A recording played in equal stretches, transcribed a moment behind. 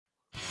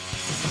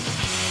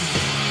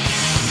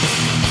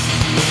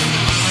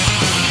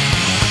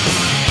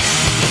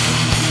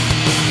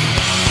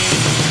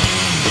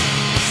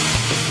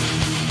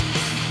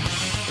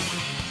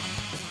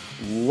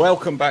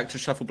welcome back to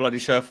Shuffle Bloody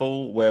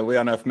Shuffle, where we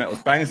unearth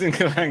metal's bangers and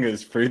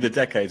clangers through the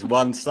decades,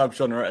 one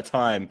subgenre at a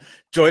time.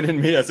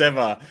 Joining me as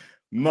ever,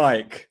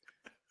 Mike,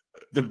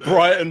 the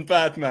Brighton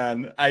bad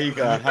man,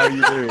 Aga. How are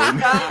you doing?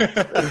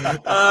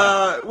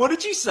 What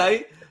did you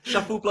say?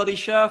 Shuffle Bloody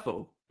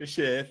Shuffle?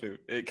 Yeah,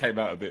 it came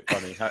out a bit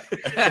funny.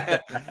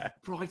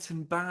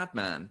 Brighton bad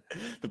man.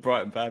 The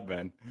Brighton bad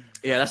man.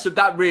 Yeah,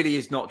 that really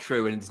is not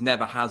true, and it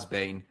never has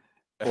been,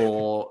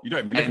 or you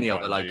don't any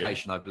other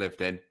location I've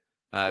lived in.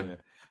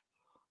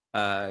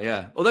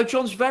 Yeah. Although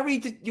you're very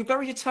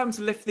determined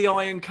to lift the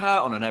iron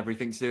curtain on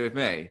everything to do with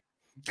me.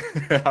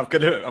 I'm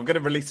gonna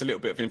release a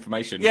little bit of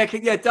information. Yeah,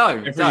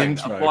 don't.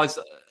 Intro.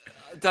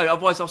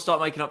 Otherwise, I'll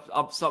start making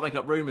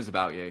up rumors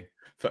about you.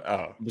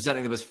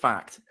 Presenting them as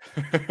fact.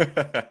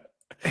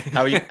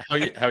 How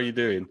are you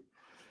doing?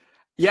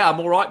 Yeah,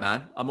 I'm all right,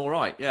 man. I'm all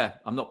right. Yeah,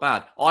 I'm not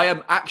bad. I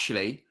am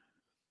actually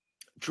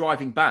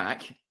driving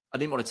back. I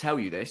didn't want to tell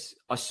you this.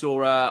 I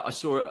saw a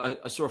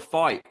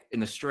fight in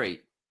the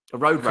street, a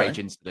road rage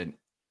incident.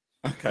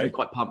 Okay,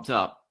 quite pumped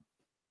up.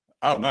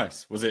 Oh,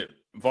 nice. Was it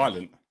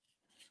violent?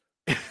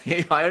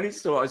 I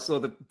saw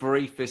the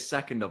briefest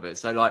second of it.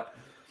 So like,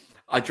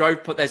 I drove.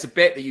 There's a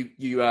bit that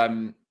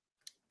you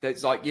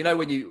there's like, you know,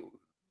 when you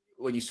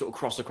sort of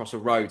cross across a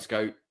road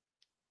to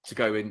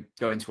go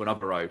into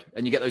another road,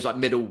 and you get those like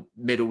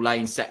middle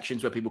lane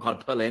sections where people kind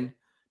of pull in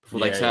before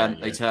they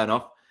turn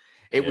off.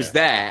 It was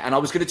there, and I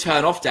was going to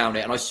turn off down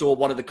it, and I saw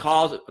one of a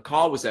car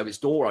was there with its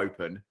door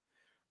open,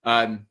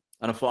 and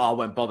I thought, I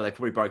won't bother, they've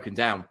probably broken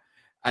down.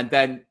 And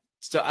then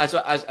as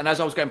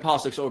I was going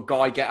past, I saw a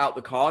guy get out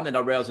the car, and then I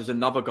realized there's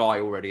another guy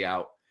already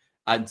out.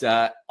 And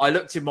I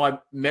looked in my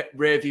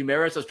rear view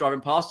mirror as I was driving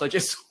past. I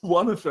just saw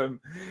one of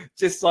them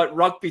just like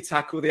rugby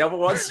tackle the other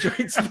one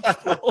straight to the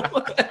floor.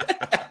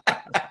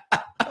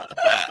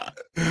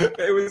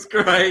 It was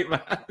great, man.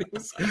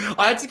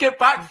 I had to get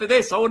back for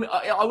this. I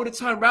would have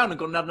turned around and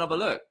gone and had another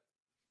look.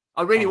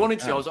 I really wanted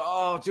to. I was like,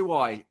 oh, do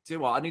I?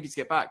 I needed to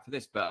get back for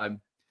this, but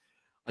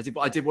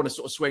I did want to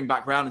sort of swing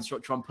back around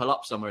and try and pull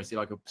up somewhere and see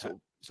if I could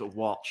sort of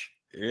watch.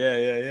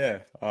 Yeah.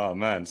 Oh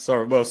man,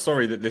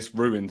 sorry that this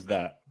ruined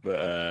that,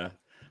 but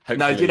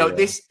no, you know,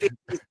 this is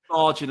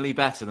marginally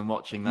better than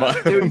watching that.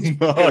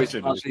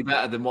 Marginally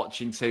better than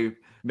watching two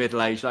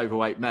middle-aged,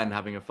 overweight men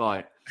having a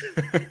fight.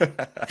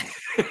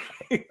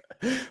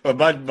 Well,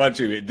 mind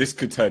you, this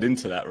could turn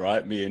into that,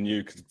 right? Me and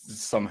you could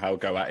somehow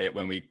go at it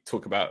when we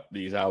talk about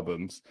these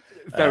albums.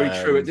 Very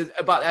true.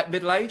 About that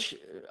middle age,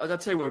 I'll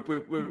tell you,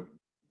 we're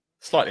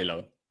slightly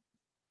lower.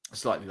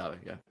 Slightly lower,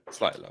 yeah.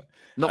 Slightly lower.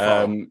 Not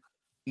far.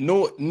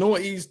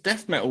 Naughty's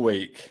Death Metal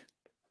Week.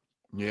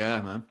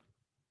 Yeah, man.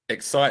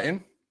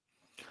 Exciting.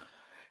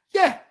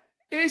 Yeah,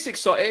 it is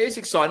exciting. It is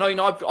exciting. I mean,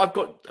 I've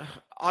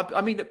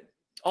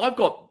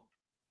got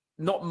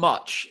not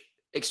much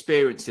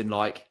experience in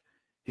like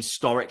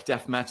historic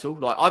death metal.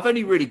 Like, I've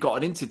only really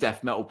gotten into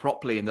death metal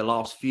properly in the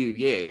last few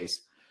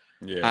years.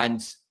 Yeah.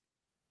 And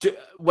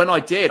when I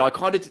did, I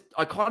kind of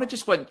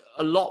just went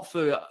a lot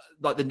for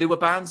like the newer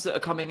bands that are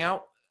coming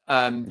out.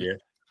 Yeah.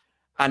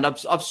 And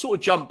I've sort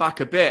of jumped back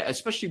a bit,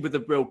 especially with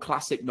the real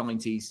classic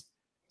 90s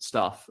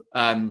stuff.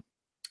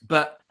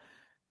 But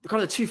the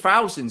kind of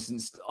 2000s,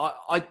 and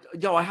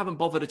I haven't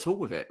bothered at all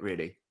with it,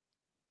 really.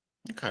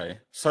 Okay.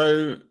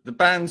 So the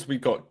bands we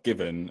got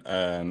given,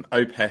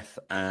 Opeth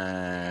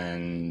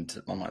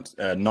and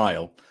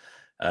Nile,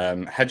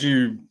 had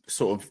you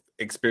sort of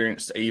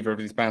experienced either of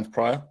these bands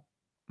prior?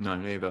 No,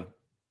 neither.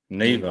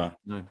 No.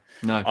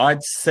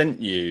 I'd sent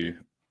you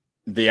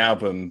the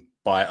album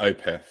by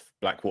Opeth,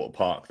 Blackwater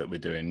Park, that we're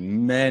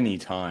doing many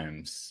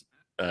times.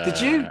 Did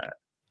you?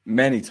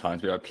 Many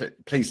times.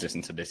 Please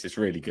listen to this. It's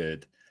really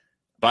good.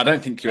 But I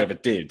don't think you ever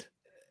did.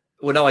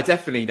 Well, no, I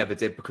definitely never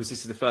did, because this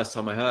is the first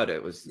time I heard it.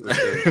 It was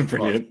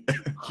brilliant.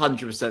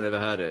 100% never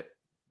heard it.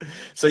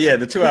 So yeah,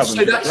 the two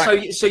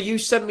albums. So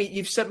you've sent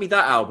me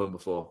that album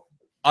before.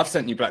 I've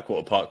sent you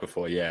Blackwater Park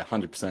before. Yeah,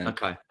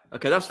 100%.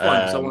 Okay, that's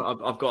fine.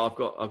 I've got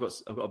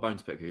a bone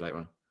to pick with you later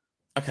on.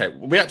 Okay,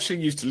 well, we actually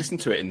used to listen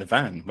to it in the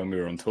van when we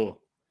were on tour.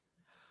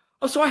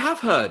 Oh, so I have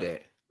heard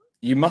it.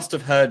 You must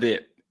have heard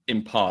it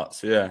in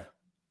parts, yeah.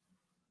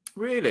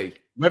 Really?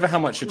 Whether how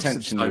much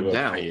attention you were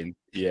paying.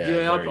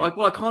 Yeah.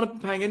 I can't have been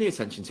paying any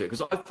attention to it,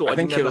 because I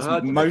think it was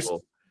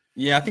before.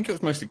 Yeah, I think it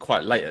was mostly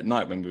quite late at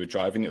night when we were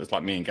driving. It was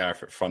like me and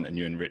Gareth at front, and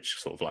you and Rich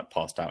sort of like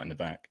passed out in the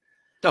back.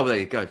 Oh, well, there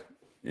you go.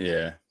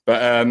 Yeah,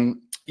 but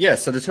yeah.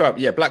 So the two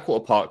albums,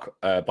 Blackwater Park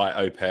by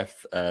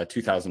Opeth,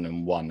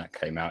 2001 that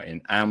came out in,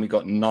 and we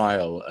got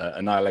Nile,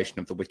 Annihilation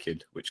of the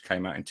Wicked, which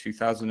came out in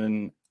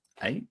 2008.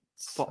 I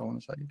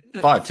want to say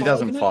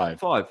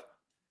 2005.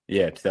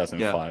 Yeah, 2005.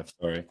 Yeah.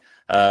 Sorry.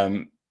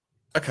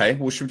 Okay,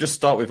 well, should we just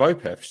start with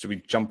Opeth? Should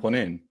we jump on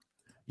in?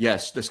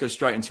 Yes, let's go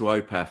straight into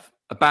Opeth.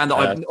 A band that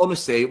I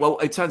honestly, well,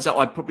 it turns out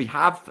I probably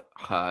have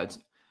heard,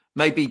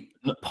 maybe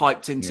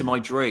piped into my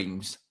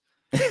dreams.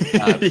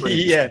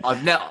 Yeah,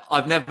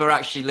 I've never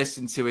actually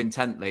listened to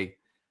intently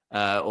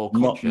or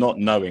not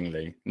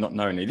knowingly.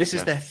 This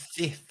is their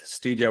 5th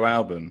studio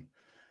album,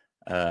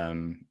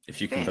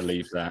 if you can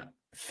believe that.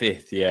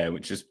 5th, yeah,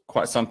 which is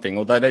quite something.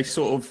 Although they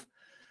sort of,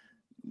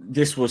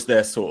 this was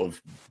their sort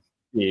of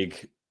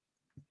big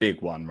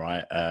one,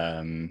 right?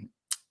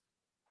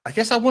 I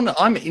guess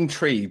I'm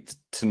intrigued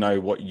to know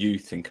what you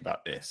think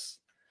about this,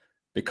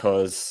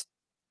 because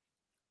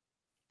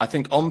I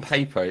think on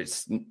paper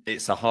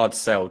it's a hard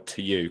sell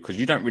to you, because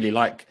you don't really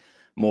like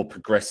more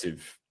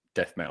progressive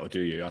death metal,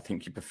 do you? I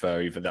think you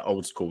prefer either the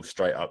old school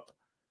straight up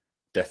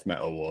death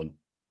metal or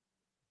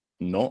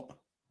not.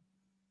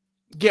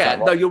 Yeah,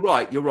 no, you're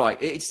right. You're right.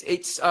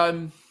 It's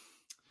and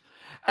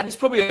it's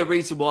probably a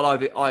reason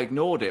why I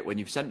ignored it when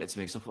you've sent it to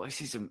me. So I thought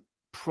this isn't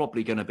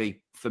probably going to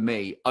be for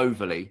me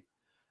overly.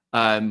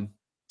 But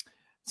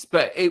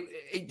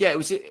it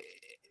was.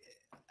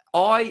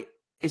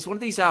 It's one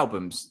of these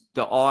albums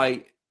that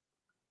I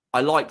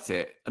liked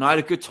it and I had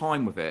a good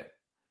time with it.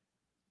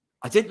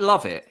 I didn't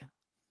love it.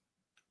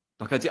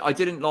 Like I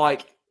didn't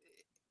like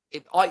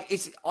it.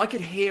 I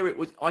could hear it.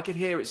 I could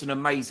hear it's an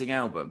amazing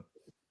album,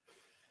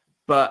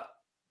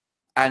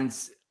 and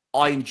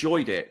I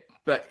enjoyed it,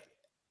 but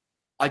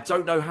I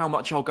don't know how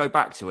much I'll go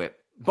back to it.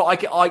 But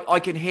I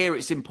can hear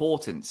its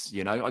importance.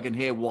 You know, I can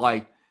hear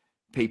why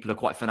people are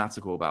quite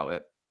fanatical about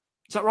it.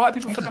 Is that right?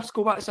 People are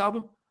fanatical about this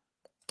album?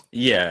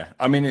 Yeah,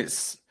 I mean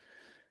it's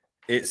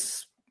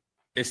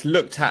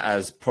looked at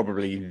as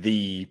probably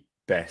the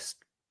best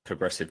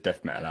progressive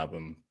death metal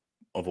album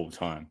of all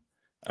time.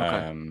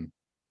 Okay.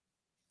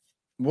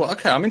 Well,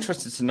 okay, I'm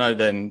interested to know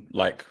then,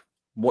 like,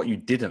 what you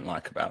didn't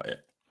like about it.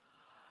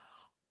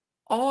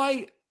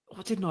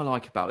 What didn't I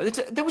like about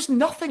it? There was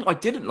nothing I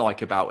didn't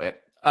like about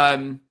it.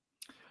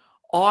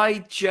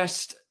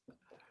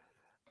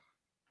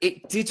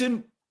 It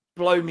didn't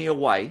blow me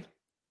away.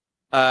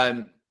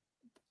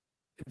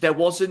 There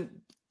wasn't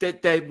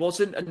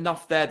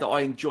enough there that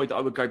I enjoyed that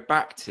I would go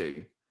back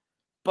to,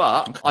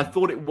 but okay. I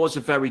thought it was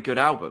a very good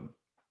album.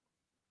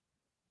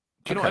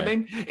 Do you know what I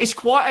mean? It's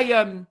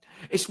quite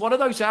it's one of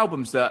those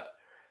albums that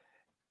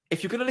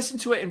if you're going to listen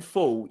to it in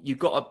full, you've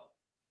got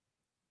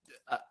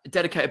to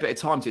dedicate a bit of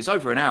time to. It's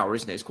over an hour,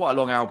 isn't it? It's quite a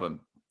long album.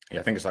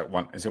 Yeah, I think it's like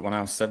 1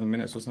 hour 7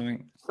 minutes or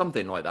something?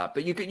 Something like that.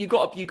 But you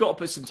got to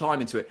put some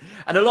time into it.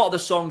 And a lot of the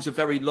songs are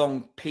very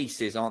long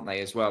pieces, aren't they,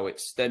 as well?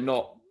 They're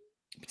not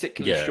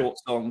particularly short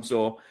songs,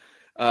 or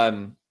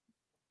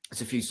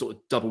there's a few sort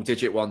of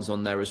double-digit ones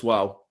on there as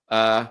well.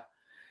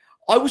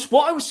 I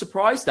was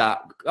surprised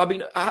at. I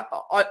mean,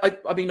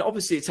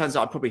 obviously it turns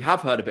out I probably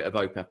have heard a bit of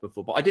Opeth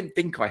before, but I didn't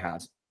think I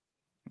had.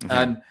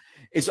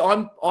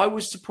 Mm-hmm. I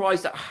was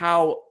surprised at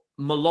how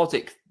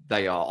melodic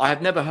they are. I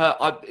have never heard.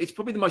 It's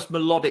probably the most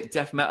melodic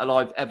death metal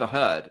I've ever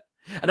heard.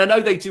 And I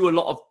know they do a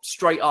lot of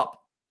straight up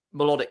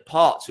melodic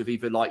parts with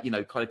either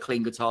kind of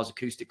clean guitars,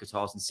 acoustic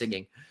guitars, and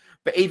singing.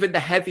 But even the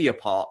heavier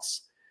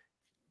parts,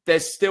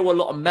 there's still a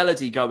lot of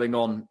melody going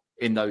on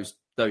in those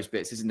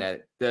bits, isn't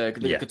there?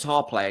 The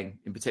guitar playing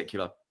in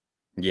particular.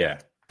 Yeah,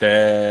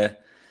 they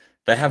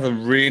have a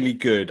really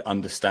good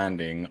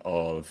understanding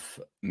of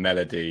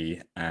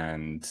melody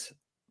and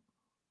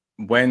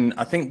when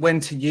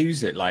to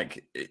use it.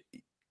 Like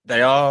they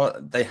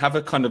have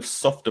a kind of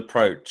soft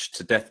approach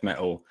to death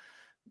metal,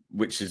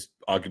 which is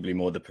arguably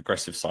more the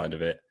progressive side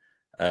of it.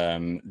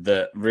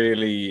 That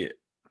really,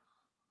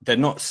 they're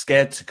not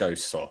scared to go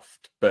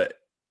soft, but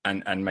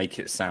and make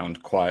it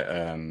sound quite.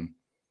 I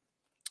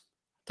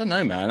don't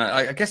know, man.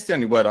 I guess the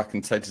only word I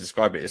can say to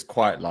describe it is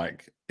quite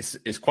like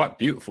it's quite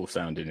beautiful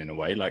sounding in a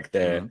way. Like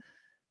they're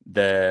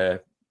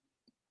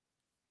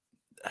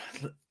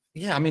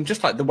yeah. I mean,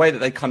 just like the way that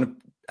they kind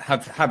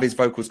of have his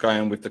vocals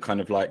going with the kind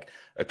of like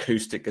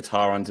acoustic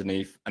guitar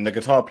underneath, and the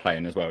guitar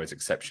playing as well is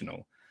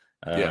exceptional.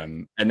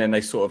 And then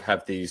they sort of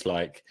have these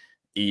like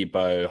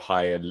ebo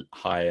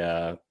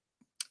higher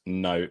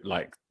note,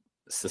 like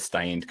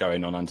sustained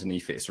going on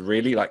underneath it. It's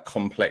really like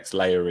complex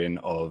layering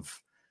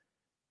of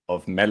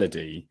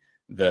melody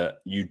that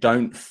you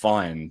don't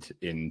find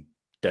in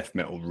death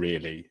metal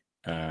really.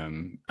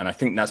 And I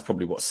think that's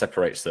probably what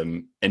separates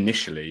them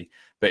initially.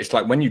 But it's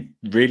like when you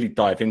really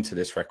dive into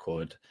this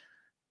record,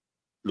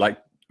 like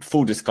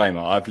full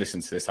disclaimer, I've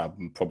listened to this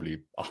album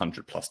probably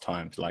 100+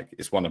 times. Like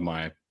it's one of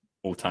my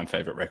all-time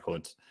favorite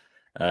records.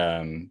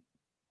 But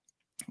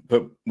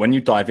when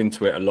you dive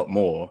into it a lot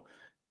more,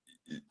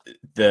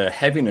 the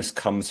heaviness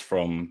comes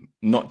from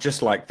not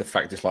just like the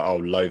fact it's like, oh,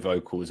 low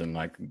vocals and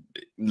like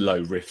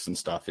low riffs and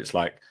stuff. It's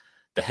like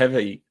the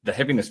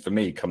heaviness for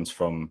me comes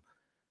from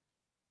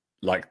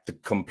like the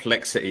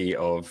complexity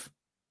of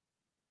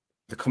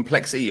their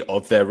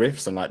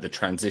riffs and like the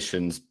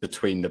transitions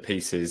between the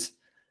pieces,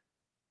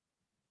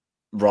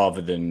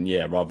 rather than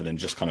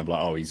just kind of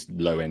like, oh, he's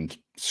low end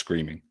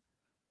screaming.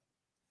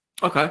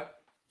 Okay.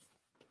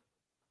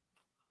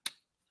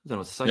 I don't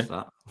know what to say to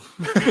that.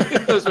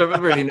 That was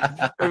really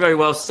very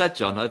well said,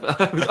 John. I've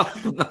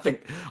got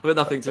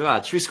nothing to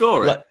add. Should we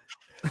score it?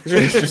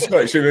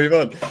 Should we move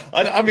on?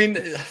 I mean,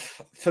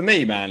 for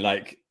me, man,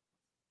 like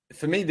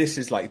for me, this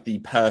is like the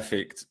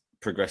perfect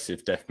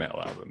progressive death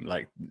metal album.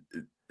 Like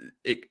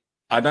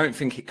I don't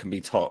think it can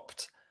be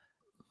topped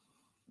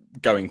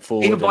going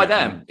forward. Even by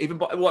them. Even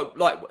by what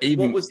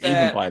was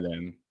there?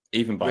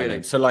 Even by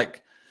them. So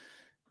like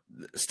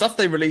stuff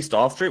they released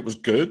after it was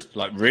good,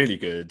 like really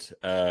good.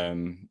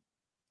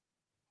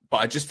 But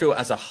I just feel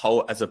as a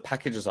whole, as a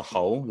package as a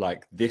whole,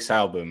 like this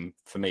album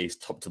for me is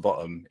top to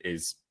bottom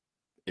is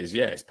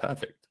yeah, it's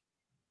perfect.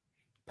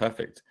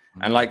 Perfect.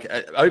 And like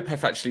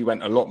Opeth actually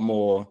went a lot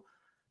more,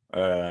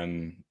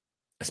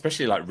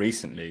 especially like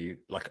recently,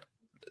 like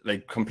they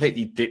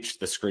completely ditched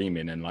the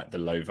screaming and like the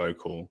low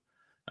vocal,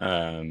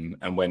 and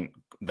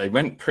they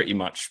went pretty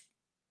much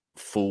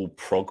full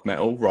prog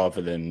metal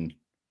rather than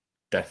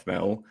death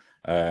metal.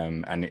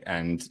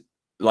 And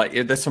like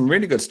there's some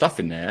really good stuff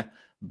in there,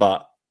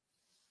 but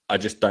I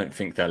just don't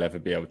think they'll ever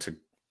be able to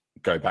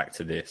go back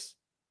to this.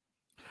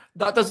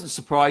 That doesn't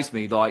surprise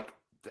me. Like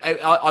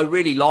I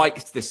really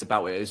liked this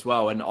about it as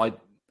well, and I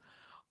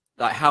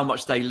like how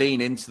much they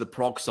lean into the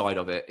prog side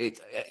of it.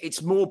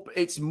 It's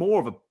more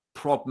of a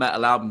prog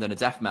metal album than a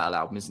death metal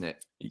album, isn't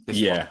it?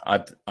 Yeah,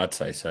 I'd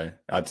say so.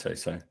 I'd say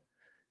so.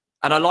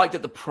 And I like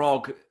that the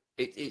prog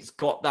it's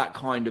got that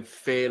kind of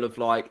feel of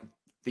like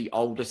the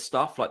older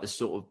stuff, like the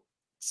sort of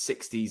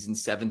 60s and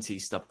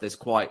 70s stuff. There's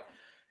quite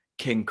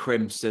King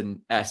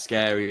Crimson-esque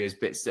areas,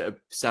 bits that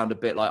sound a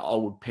bit like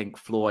old Pink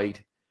Floyd.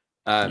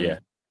 Yeah.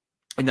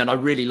 And then I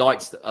really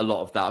liked a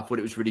lot of that. I thought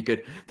it was really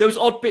good. There was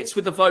odd bits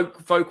with the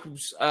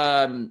vocals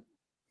when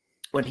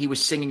he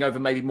was singing over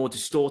maybe more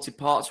distorted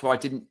parts where I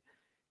didn't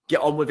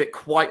get on with it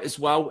quite as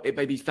well. It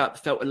maybe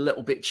felt a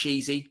little bit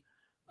cheesy.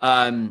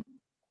 That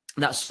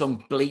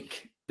song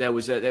Bleak,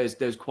 there's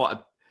quite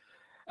a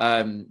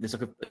there's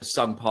like a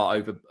sung part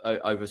over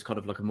kind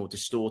of like a more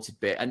distorted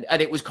bit, and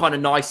it was kind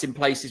of nice in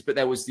places, but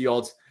there was the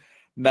odd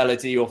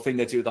melody or thing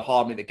they do with the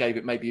harmony that gave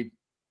it maybe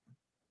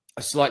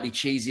a slightly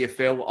cheesier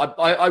feel.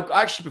 I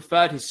actually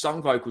preferred his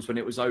sung vocals when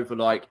it was over,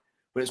 like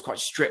when it was quite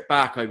stripped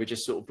back over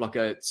just sort of like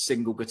a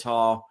single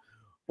guitar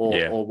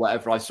or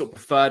whatever. I sort of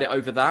preferred it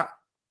over that.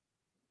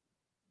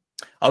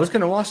 I was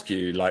going to ask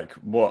you, like,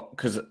 what,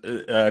 because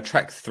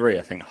track 3,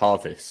 I think,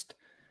 Harvest,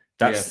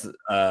 that's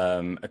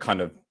a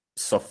kind of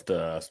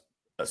softer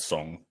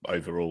song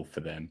overall for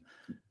them.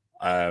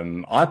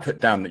 I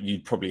put down that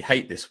you'd probably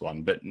hate this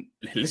one, but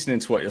listening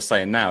to what you're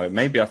saying now,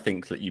 maybe I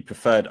think that you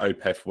preferred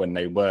Opeth when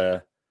they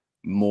were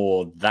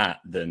more that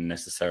than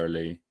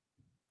necessarily.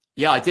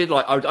 Yeah, I did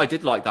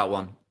like that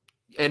one,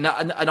 and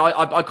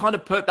I kind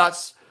of put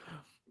that's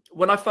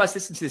when I first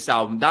listened to this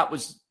album.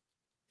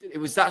 It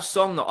was that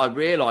song that I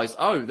realized,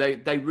 oh,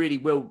 they're really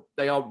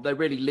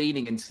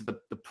leaning into the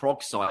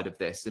prog side of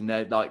this, and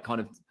they're like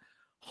kind of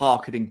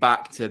harkening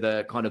back to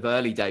the kind of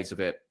early days of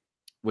it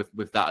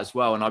with that as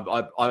well. And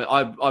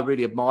I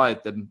really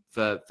admired them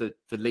for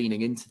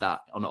leaning into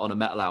that on a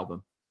metal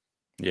album.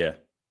 Yeah.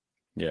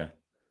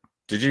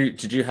 Did you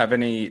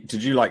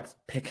like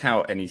pick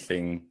out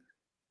anything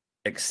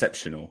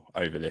exceptional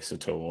over this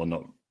at all, or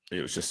not?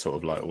 It was just sort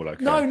of like all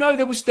okay. No,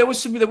 there was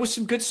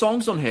some good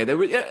songs on here.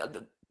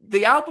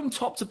 The album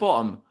top to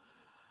bottom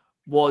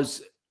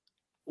was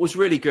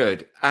really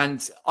good,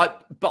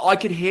 but I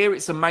could hear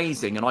it's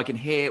amazing, and I can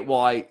hear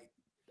why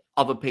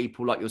other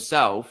people like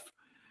yourself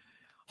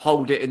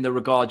hold it in the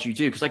regard you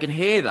do, because I can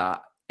hear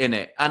that in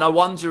it, and I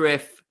wonder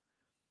if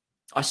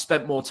I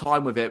spent more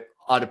time with it,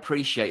 I'd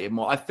appreciate it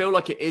more. I feel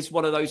like it is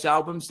one of those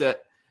albums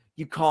that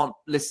you can't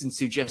listen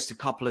to just a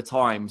couple of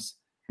times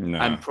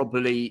and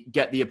probably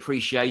get the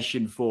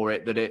appreciation for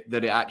it that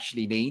it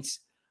actually needs.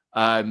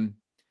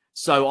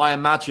 So I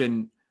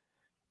imagine,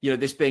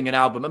 this being an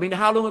album. I mean,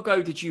 how long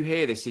ago did you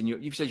hear this?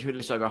 You've said you heard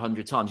this over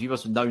 100 times. You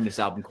must have known this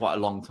album quite a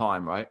long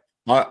time, right?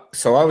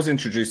 So I was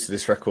introduced to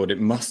this record. It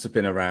must have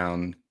been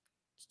around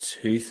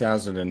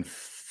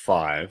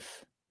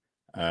 2005.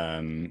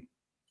 And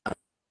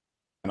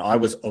I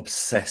was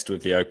obsessed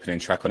with the opening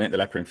track on it, The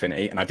Leper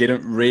Infinity. And I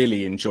didn't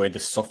really enjoy the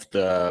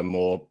softer,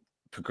 more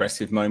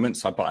progressive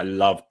moments. But I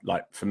loved,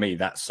 like, for me,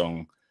 that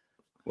song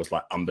was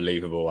like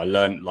unbelievable. I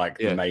learned like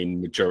the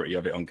main majority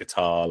of it on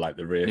guitar, like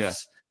the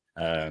riffs.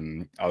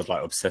 I was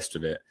like obsessed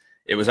with it.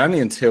 It was only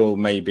until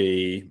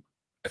maybe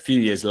a few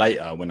years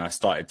later when I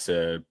started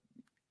to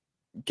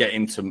get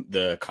into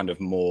the kind of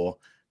more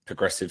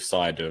progressive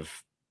side of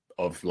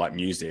like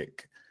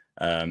music,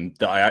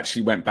 that I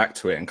actually went back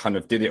to it and kind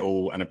of did it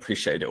all and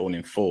appreciated it all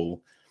in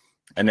full.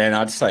 And then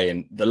I'd say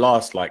in the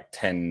last like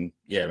 10,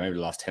 maybe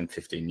the last 10,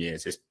 15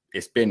 years,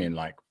 it's been in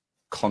like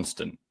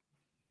constant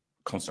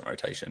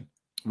rotation.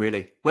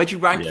 Really? Where'd you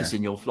rank this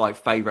in your like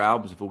favorite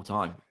albums of all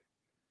time?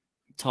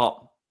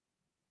 Top.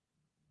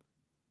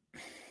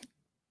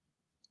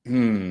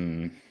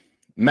 Metal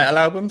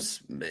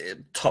albums,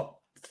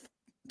 top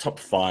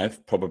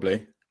 5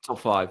 probably. Top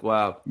 5.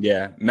 Wow.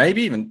 Yeah,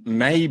 maybe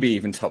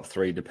even top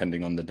 3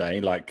 depending on the day.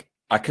 Like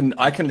I can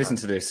listen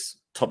to this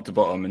top to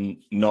bottom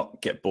and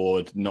not get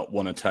bored, not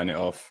want to turn it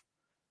off.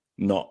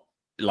 Not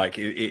like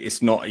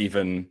it's not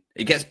even.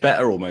 It gets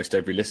better almost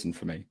every listen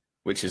for me,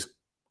 which is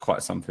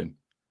quite something.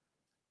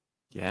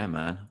 Yeah,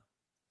 man.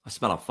 I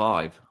smell a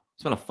 5.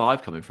 I smell a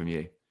 5 coming from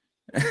you.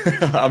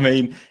 I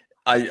mean,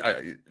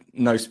 I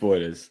no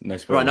spoilers.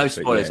 Right, no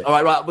spoilers. Yeah.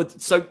 All right. But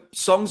so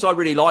songs I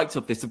really liked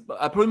of this.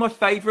 Probably my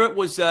favorite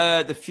was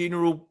The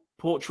Funeral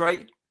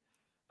Portrait.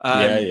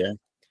 Yeah.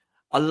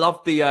 I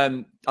loved the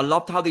I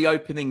loved how the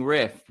opening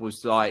riff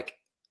was like,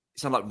 it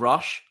sounded like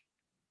Rush,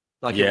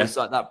 like it was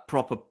like that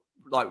proper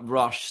like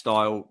Rush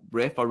style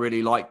riff. I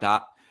really liked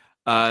that.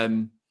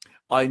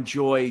 I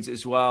enjoyed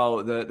as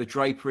well the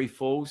Drapery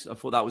Falls. I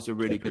thought that was a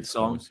really good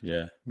song. Falls,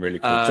 yeah, really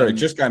cool. Sorry,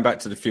 just going back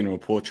to the Funeral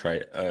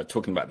Portrait,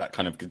 talking about that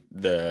kind of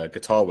the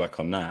guitar work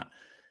on that.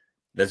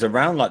 There's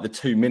around like the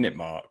 2-minute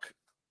mark.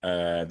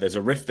 There's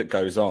a riff that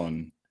goes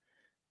on,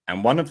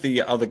 and one of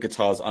the other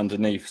guitars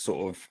underneath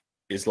sort of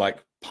is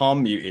like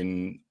palm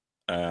muting,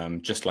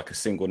 just like a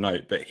single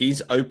note, but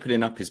he's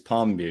opening up his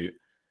palm mute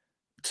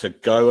to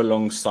go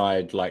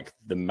alongside like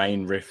the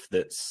main riff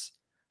that's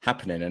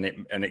happening,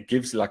 and it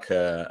gives like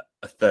a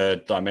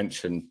third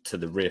dimension to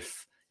the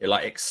riff. It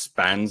like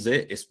expands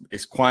it.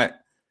 It's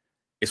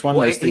one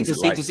of those things.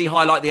 Does he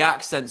highlight the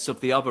accents of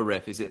the other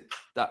riff? Is it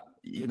that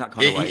in that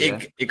kind of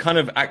way? It kind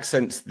of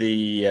accents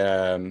the.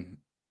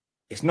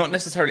 It's not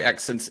necessarily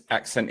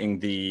accenting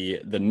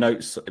the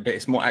notes, but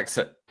it's more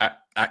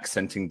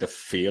accenting the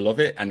feel of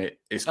it, and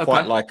it's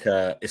quite like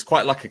a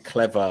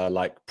clever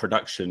like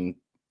production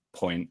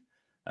point.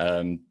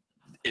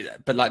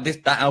 But like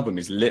that album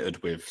is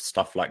littered with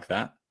stuff like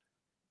that.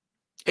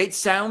 It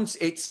sounds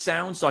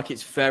like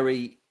it's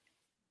very.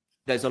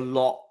 There's a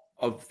lot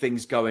of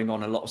things going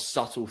on, a lot of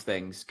subtle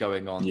things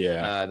going on.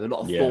 Yeah, a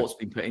lot of thoughts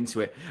being put into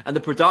it, and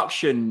the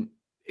production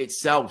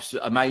itself's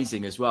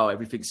amazing as well.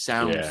 Everything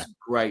sounds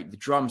great. The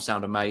drums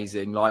sound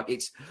amazing. Like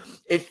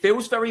it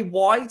feels very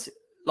wide.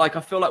 Like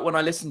I feel like when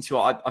I listen to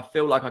it, I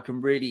feel like I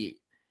can really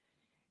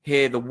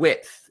hear the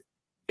width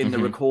in the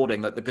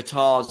recording. Like the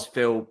guitars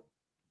feel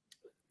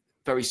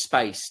very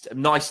spaced,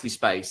 nicely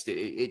spaced.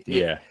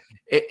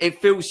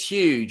 It feels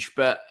huge,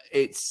 but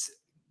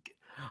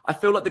I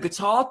feel like the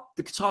guitar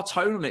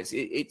tone on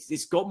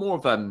it's got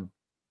more of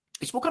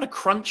it's more kind of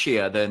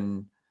crunchier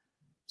than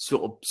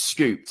sort of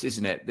scooped,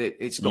 isn't it?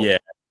 It's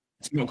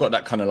not got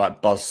that kind of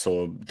like buzz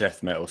or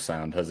death metal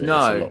sound, has it?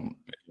 No.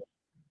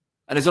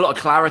 And there's a lot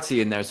of clarity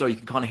in there, so you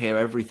can kind of hear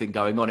everything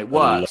going on. It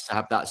works to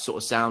have that sort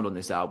of sound on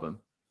this album.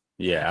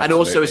 Yeah, and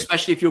also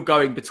especially if you're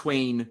going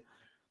between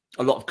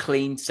a lot of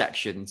clean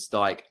sections,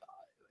 like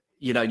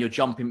and you're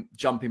jumping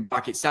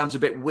back. It sounds a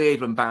bit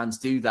weird when bands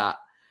do that.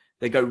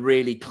 They go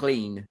really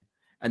clean,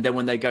 and then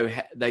when they go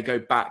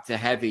back to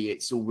heavy,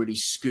 it's all really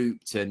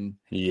scooped, and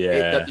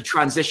the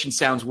transition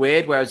sounds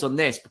weird. Whereas on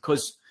this,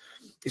 because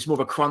it's more of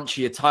a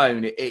crunchier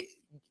tone, it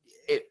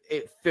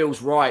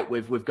feels right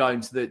with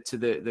going to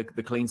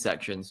the clean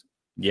sections.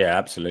 Yeah,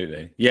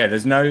 absolutely. Yeah,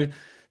 there's no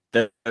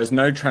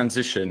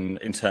transition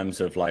in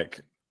terms of like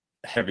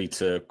heavy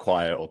to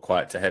quiet or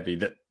quiet to heavy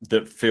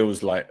that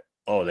feels like,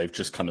 oh, they've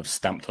just kind of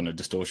stamped on a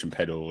distortion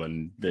pedal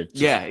and they've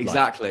just,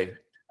 exactly.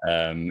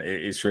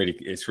 It's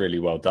really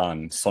well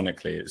done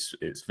sonically.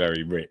 It's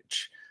very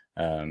rich.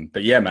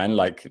 But yeah, man,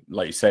 like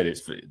you said,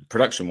 it's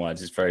production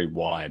wise, it's very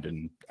wide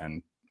and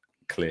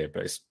clear,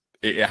 but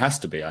it has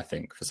to be, I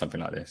think, for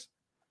something like this.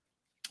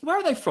 Where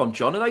are they from,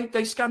 John? Are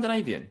they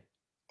Scandinavian?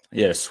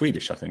 Yeah,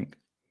 Swedish, I think.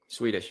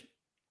 Swedish.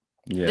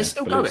 Yeah, they're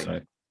still going.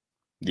 So.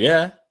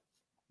 Yeah,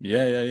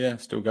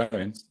 still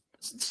going.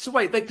 So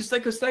wait, because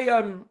they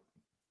you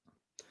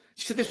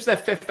said this was their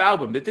 5th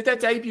album. Did their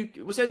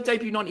debut? Was their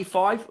debut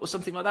 95 or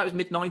something like that? It was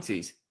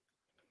mid-90s.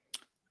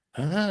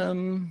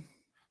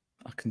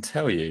 I can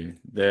tell you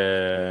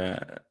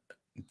their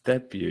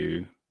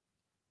debut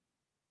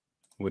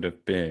would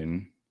have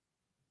been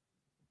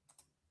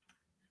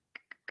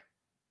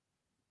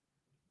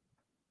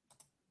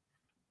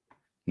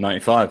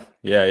 95.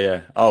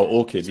 Yeah. Oh,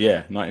 Orchid.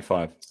 Yeah,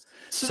 95.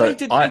 So they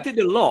did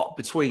a lot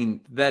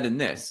between then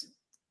and this.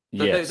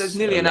 Yes, there's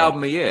nearly an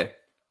album a year.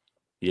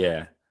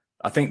 Yeah.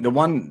 I think the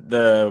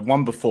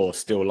one before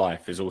Still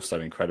Life is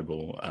also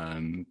incredible.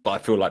 But I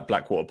feel like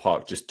Blackwater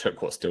Park just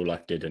took what Still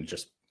Life did and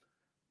just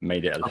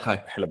made it a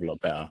hell of a lot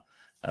better.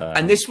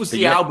 And this was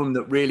the album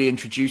that really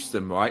introduced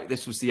them, right?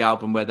 This was the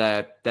album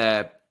where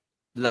their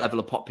level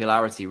of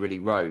popularity really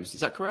rose.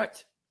 Is that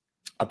correct?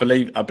 I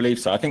believe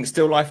so. I think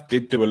Still Life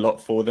did do a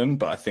lot for them,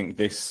 but I think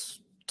this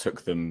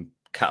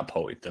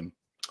catapulted them.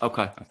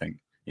 Okay. I think.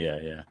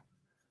 Yeah.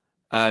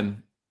 Any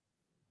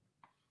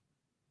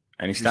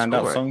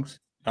standout songs?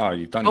 Oh,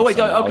 you've done. Oh wait,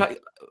 okay.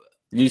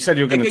 You said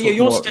you were going to. Yeah,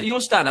 your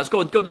standouts.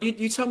 Go on.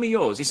 You tell me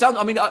yours. It sounds.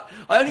 I mean, I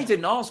only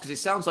didn't ask because it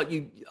sounds like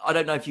you. I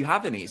don't know if you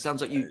have any. It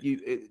sounds like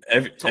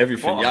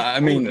everything. Yeah, I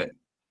mean,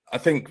 I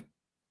think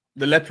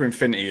The Leper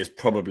Infinity is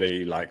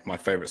probably like my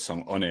favorite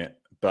song on it,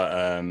 but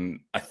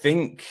I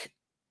think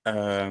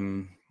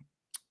Blackwater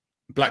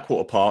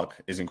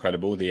Park is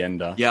incredible. The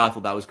Ender. Yeah, I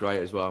thought that was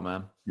great as well,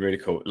 man. Really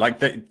cool. Like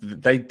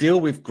they deal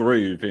with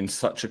groove in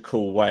such a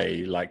cool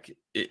way. Like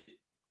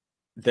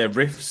their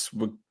riffs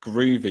were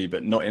groovy,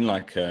 but not in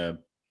like a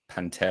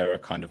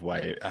Pantera kind of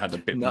way. It had a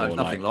bit more. No,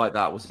 nothing like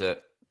that, was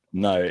it?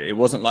 No, it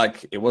wasn't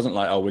like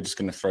oh, we're just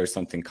going to throw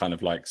something kind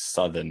of like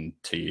southern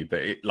to you,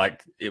 but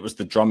it was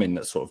the drumming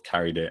that sort of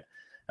carried it.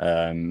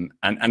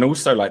 And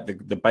also like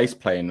the bass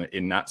playing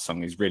in that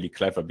song is really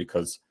clever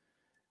because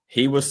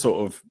he was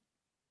sort of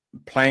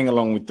playing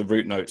along with the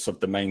root notes of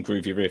the main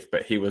groovy riff,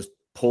 but he was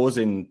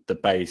pausing the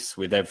bass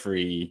with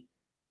every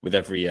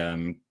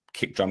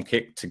drum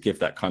kick to give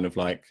that kind of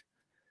like,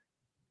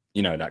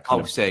 you know, that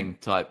kind pulsing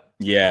of type.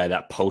 Yeah,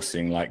 that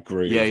pulsing like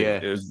groove. Yeah, yeah.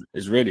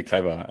 It's really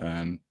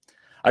clever.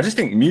 I just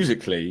think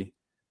musically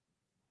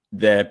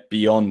they're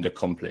beyond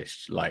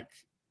accomplished. Like,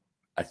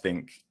 I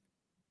think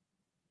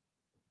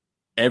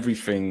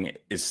everything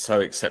is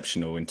so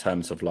exceptional in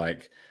terms of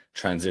like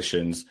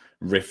transitions,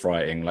 riff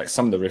writing. Like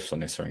some of the riffs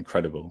on this are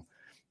incredible.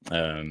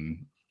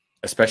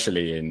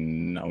 Especially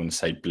in, I want to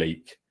say,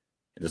 Bleak.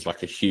 There's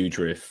like a huge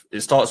riff.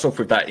 It starts off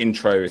with that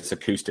intro, it's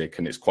acoustic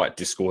and it's quite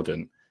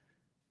discordant.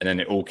 And then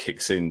it all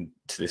kicks in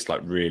to this like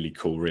really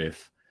cool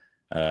riff.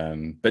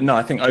 But no,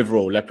 I think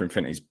overall Leper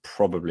Infinity is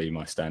probably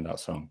my standout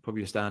song.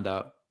 Probably a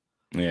standout.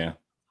 Yeah.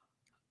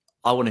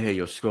 I want to hear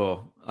your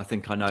score. I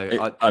think I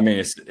know. I mean,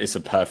 it's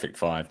a perfect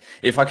 5.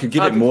 If I could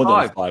give it more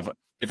than 5,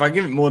 if I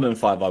give it more than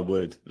 5, I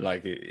would.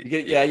 Like,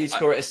 you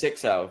score it a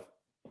 6 out of.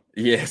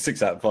 Yeah,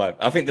 6 out of 5.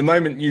 I think the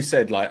moment you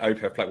said like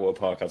Opeth Blackwater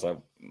Park, I was like,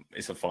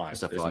 it's a 5.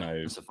 It's a 5.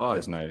 It's a 5.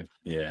 There's no,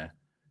 yeah.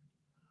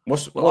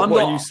 What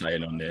are you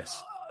saying on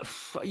this?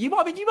 You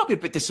might be a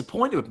bit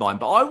disappointed with mine,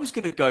 but I was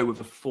going to go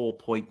with a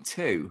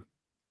 4.2.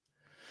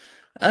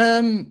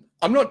 I'm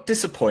not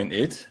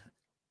disappointed.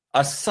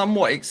 I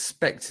somewhat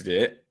expected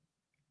it.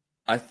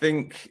 I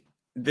think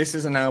this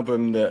is an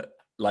album that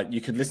like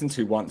you could listen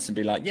to once and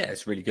be like, yeah,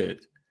 it's really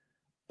good.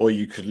 Or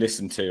you could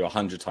listen to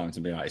 100 times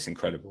and be like, it's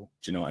incredible.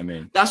 Do you know what I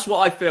mean? That's what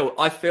I feel.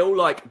 I feel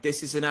like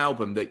this is an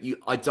album that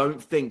I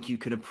don't think you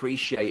can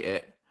appreciate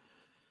it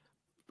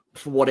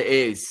for what it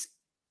is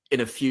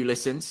in a few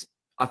listens.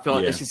 I feel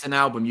like this is an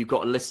album you've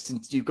got to listen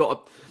to. You've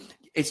got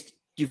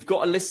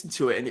to listen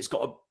to it, and it's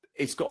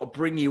got to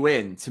bring you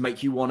in to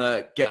make you want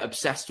to get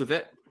obsessed with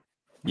it.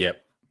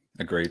 Yep,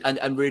 agreed.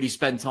 And really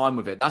spend time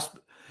with it.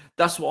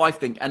 That's what I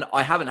think. And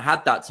I haven't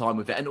had that time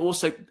with it, and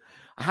also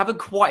I haven't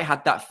quite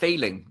had that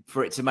feeling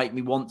for it to make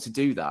me want to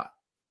do that.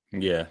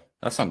 Yeah,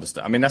 that's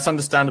understandable. I mean, that's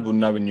understandable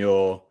knowing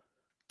your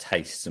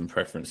tastes and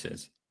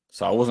preferences.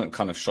 So I wasn't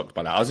kind of shocked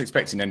by that. I was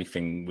expecting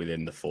anything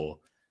within the 4.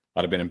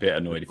 I'd have been a bit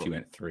annoyed if you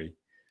went 3.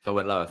 If I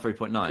went lower,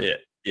 3.9.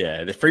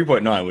 Yeah. The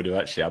 3.9 would have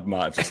actually. I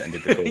might have just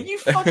ended the call. Are you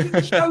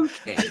fucking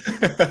joking?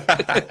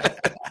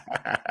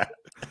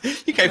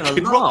 You gave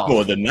Kid Rock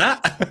more than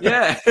that.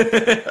 Yeah.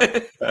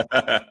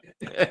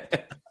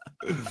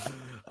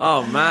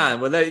 Oh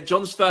man, well,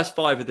 John's first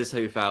 5 of the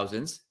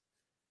 2000s.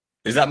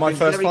 Is that my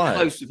first 5?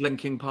 Close with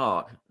Linkin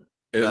Park.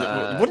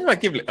 What did I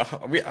give it?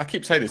 I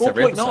keep saying this 4.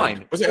 every episode.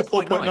 9. Was it a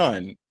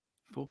 4.9?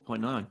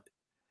 4.9.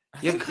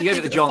 You gave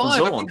it the John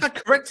Zorn. I think I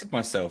corrected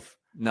myself.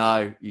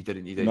 No, you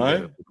didn't. You didn't.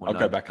 No, I'll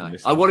go back and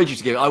listen. I wanted you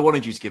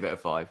to give it a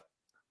 5.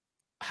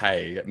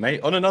 Hey,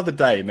 mate, on another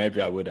day, maybe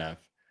I would have.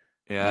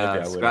 Yeah,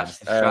 maybe I would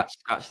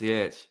scratch the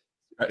itch.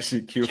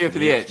 Actually, cure for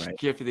the itch.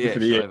 Cure for the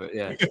itch.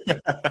 Yeah.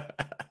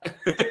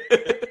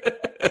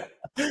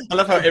 I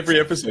love how every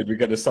episode we're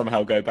going to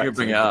somehow go back. You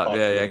bring it up,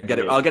 yeah. Get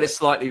it. I'll get it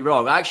slightly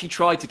wrong. I actually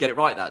tried to get it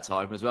right that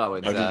time as well,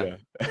 and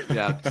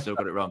yeah, I still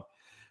got it wrong.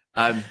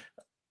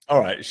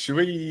 All right, should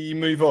we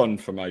move on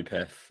from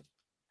Opeth?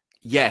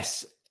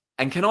 Yes.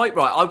 And I've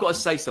got to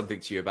say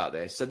something to you about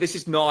this. So this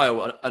is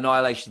Nile,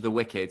 Annihilation of the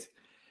Wicked.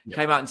 Yep.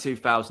 Came out in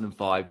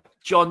 2005.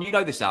 John, you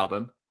know this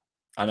album?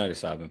 I know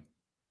this album.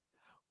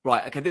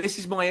 Right, okay, this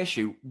is my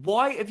issue.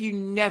 Why have you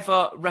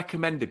never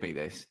recommended me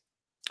this?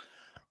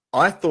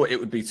 I thought it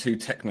would be too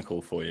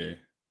technical for you.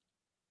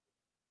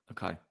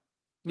 Okay.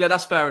 Yeah,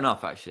 that's fair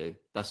enough, actually.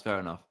 That's fair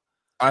enough.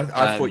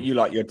 I thought you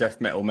like your death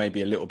metal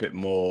maybe a little bit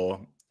more...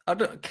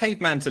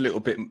 Caveman's a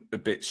bit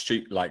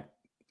like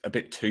a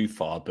bit too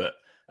far, but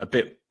a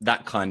bit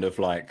that kind of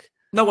like...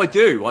 No, I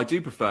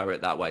do prefer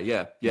it that way,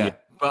 yeah.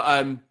 But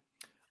I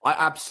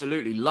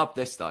absolutely love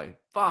this, though.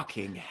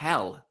 Fucking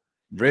hell.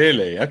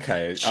 Really?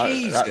 Okay.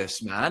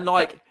 Jesus, man.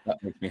 Like...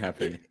 That makes me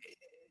happy.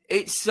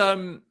 It's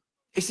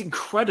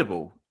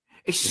incredible.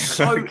 It's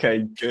so... Okay,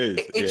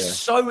 good. It's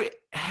so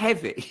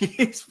heavy.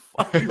 It's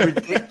fucking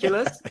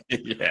ridiculous.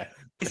 Yeah.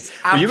 It's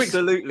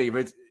absolutely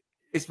ridiculous.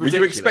 Were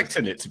you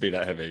expecting it to be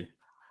that heavy?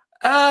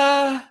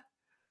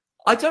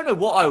 I don't know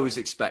what I was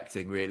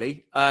expecting,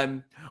 really.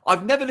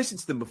 I've never listened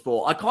to them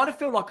before. I kind of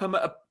feel like I'm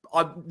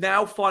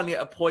now finally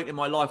at a point in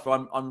my life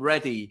where I'm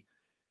ready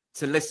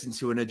to listen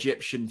to an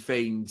Egyptian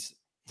themed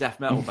death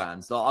metal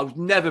band. So I've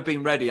never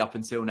been ready up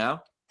until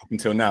now.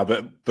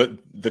 But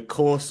the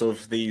course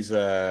of these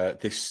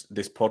this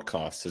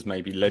podcast has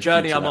maybe led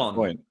journey you to I'm that on.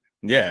 Point.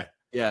 Yeah.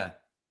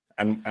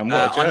 And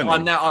what a journey.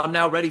 I'm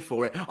now ready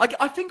for it.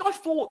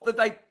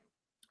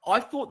 I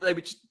thought they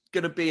were just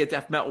going to be a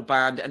death metal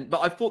band,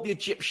 but I thought the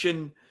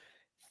Egyptian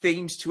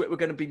themes to it were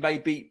going to be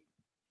maybe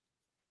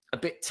a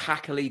bit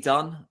tackily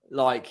done.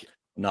 Like,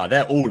 no,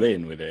 they're all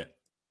in with it.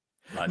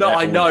 Like, no,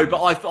 I know,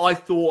 but I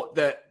thought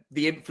that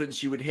the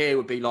influence you would hear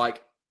would be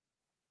like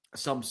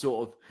some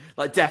sort of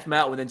like death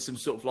metal, and then some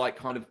sort of like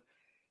kind of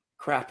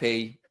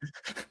crappy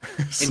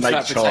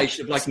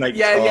interpretation of like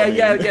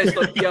it's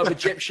like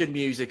Egyptian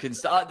music and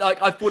stuff.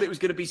 Like, I thought it was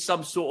going to be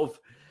some sort of,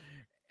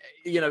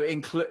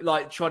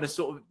 like trying to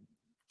sort of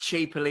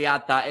cheaply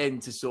add that in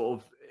to sort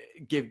of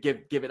give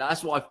it.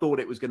 That's what I thought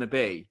it was going to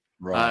be.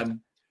 Right.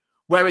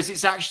 Whereas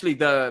it's actually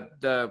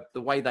the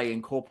way they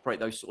incorporate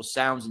those sort of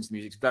sounds into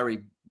music is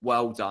very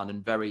well done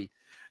and very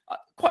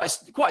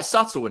quite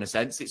subtle in a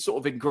sense. It's sort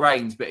of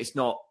ingrained, but it's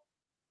not,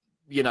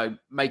 you know,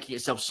 making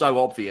itself so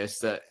obvious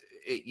that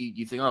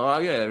you think, oh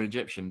yeah, they're an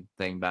Egyptian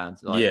thing band.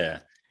 Like,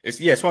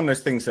 it's one of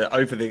those things that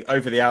over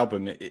the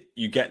album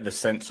you get the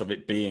sense of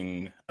it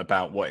being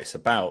about what it's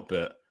about,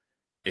 but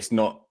it's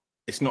not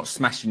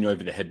smashing you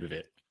over the head with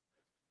it.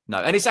 No,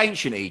 and it's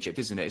ancient Egypt,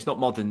 isn't it? It's not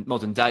modern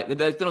day.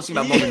 They're not saying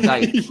about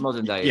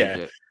modern day yeah.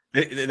 Egypt.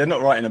 They're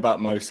not writing about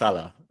Mo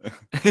Salah.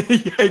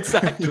 Yeah,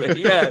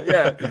 exactly.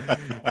 Yeah.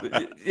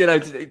 You know,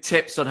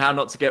 tips on how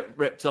not to get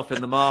ripped off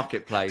in the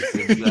marketplace.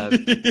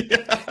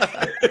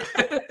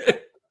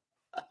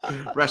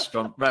 And,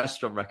 restaurant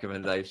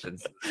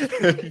recommendations.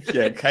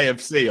 Yeah,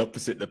 KFC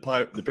opposite the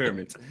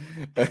pyramid.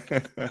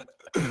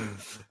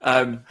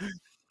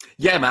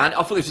 Yeah, man.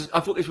 I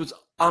thought this was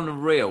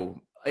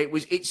unreal.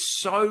 It's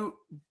so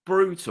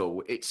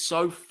brutal. It's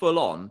so full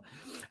on,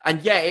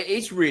 and yeah, it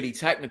is really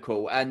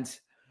technical. And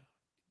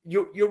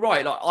you're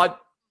right. Like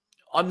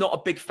I'm not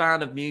a big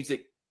fan of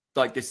music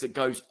like this that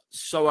goes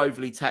so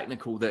overly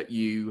technical that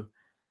you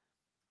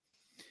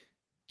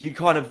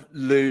kind of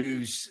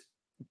lose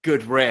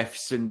good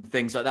riffs and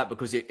things like that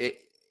because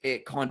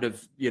it kind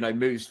of, you know,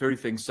 moves through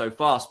things so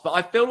fast. But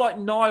I feel like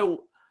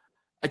Nile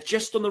are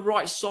just on the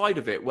right side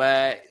of it,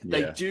 where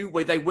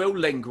they will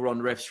linger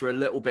on riffs for a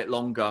little bit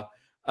longer,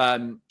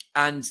 and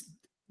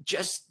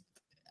just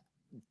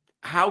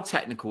how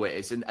technical it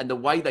is and the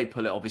way they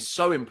pull it off is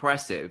so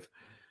impressive.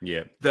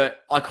 Yeah,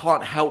 that I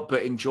can't help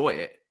but enjoy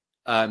it.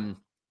 I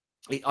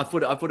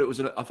thought it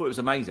was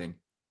amazing.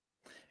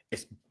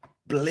 It's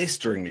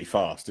blisteringly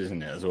fast,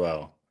 isn't it? As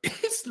well,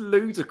 it's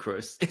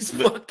ludicrous. It's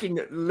fucking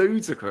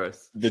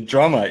ludicrous. The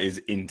drummer is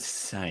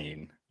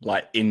insane,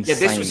 like insane.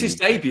 Yeah, this was his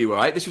debut,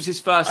 right? This was his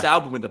first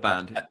album with the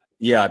band.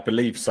 Yeah, I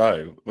believe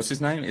so. What's his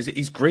name?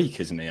 He's Greek,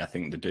 isn't he? I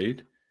think the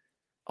dude.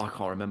 I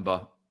can't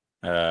remember.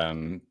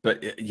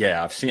 But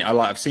yeah, I've seen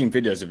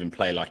videos of him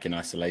play like in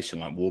isolation,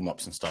 like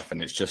warm-ups and stuff,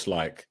 and it's just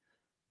like,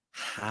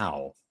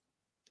 how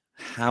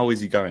is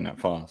he going that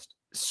fast?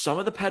 Some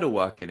of the pedal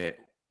work in it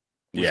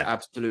was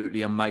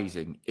absolutely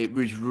amazing. It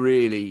was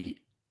really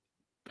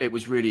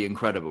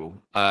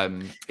incredible.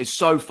 It's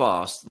so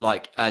fast,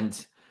 like,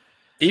 and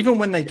even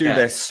when they do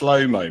their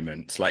slow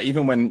moments, like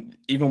even when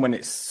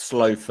it's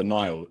slow for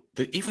Nile,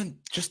 even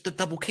just the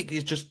double kick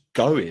is just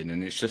going,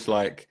 and it's just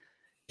like.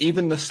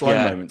 Even the slow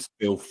moments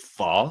feel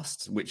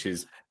fast, which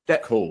is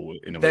cool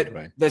in a weird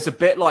way. There's a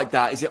bit like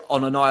that. Is it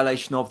on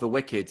Annihilation of the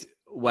Wicked,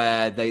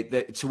 where they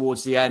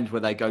towards the end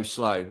where they go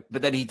slow,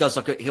 but then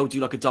he'll do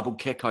like a double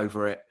kick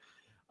over it,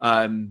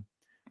 and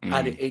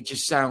it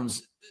just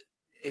sounds.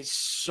 It's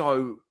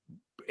so.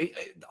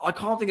 I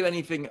can't think of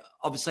anything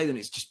other say than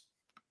it's just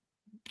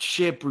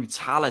sheer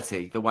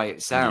brutality the way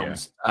it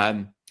sounds.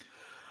 Yeah.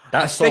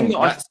 That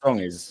song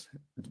is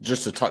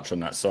just to touch on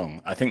that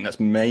song. I think that's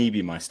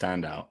maybe my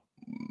standout.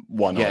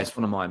 It's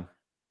one of mine.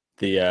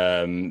 The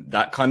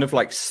that kind of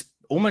like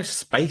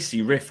almost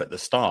spacey riff at the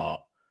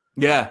start.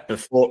 Yeah.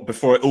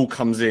 Before it all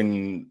comes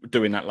in,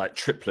 doing that like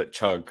triplet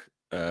chug.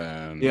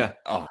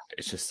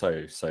 It's just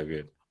so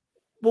good.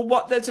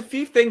 Well, there's a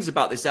few things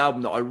about this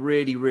album that I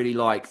really, really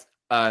liked,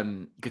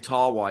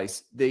 guitar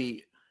wise. There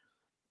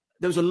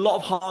was a lot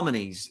of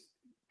harmonies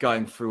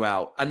going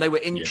throughout, and they were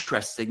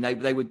interesting.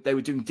 They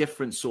were doing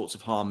different sorts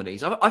of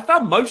harmonies. I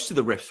found most of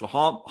the riffs were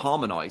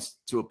harmonized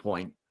to a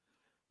point.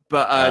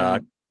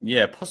 But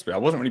possibly. I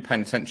wasn't really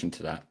paying attention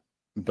to that,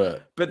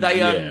 but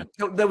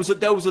there was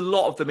a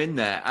lot of them in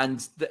there,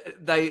 and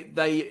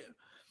they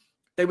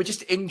were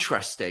just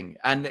interesting,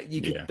 and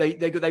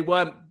they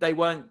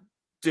weren't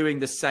doing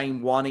the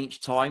same one each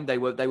time. They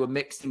were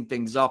mixing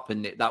things up,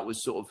 and that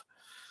was sort of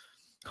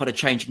kind of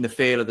changing the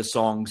feel of the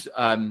songs.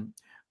 And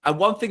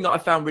one thing that I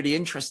found really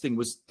interesting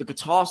was the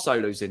guitar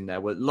solos in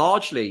there were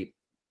largely,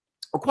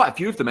 or quite a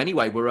few of them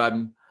anyway,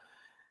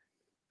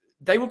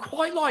 they were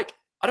quite like.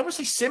 I don't want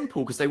to say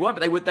simple because they weren't,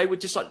 but they were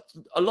just like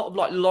a lot of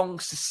like long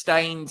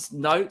sustained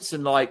notes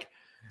and like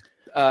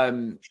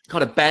kind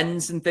of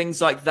bends and things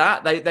like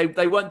that.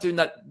 They weren't doing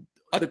that.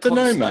 I don't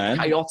know, man.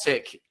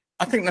 Chaotic.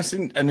 I think that's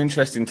an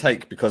interesting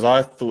take because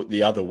I thought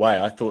the other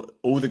way. I thought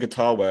all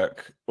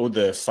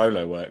the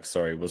solo work,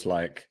 was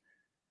like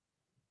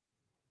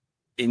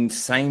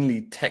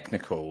insanely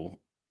technical,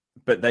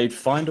 but they'd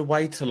find a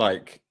way to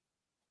like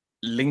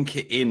link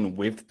it in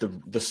with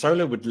the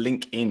solo would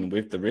link in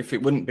with the riff.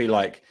 It wouldn't be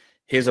like,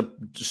 here's a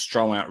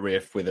strung out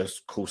riff with a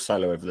cool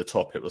solo over the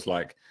top. It was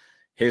like,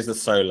 here's the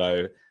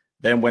solo.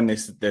 Then when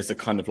there's a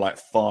kind of like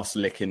fast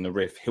lick in the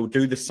riff, he'll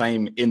do the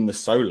same in the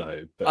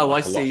solo. But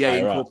I see. Yeah,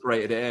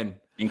 incorporated it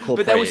in.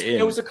 But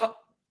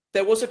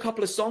there was a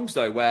couple of songs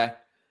though where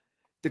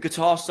the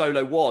guitar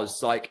solo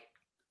was like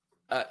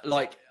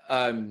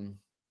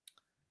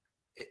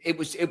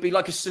it'd be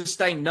like a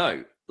sustained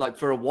note, like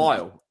for a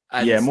while.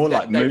 And more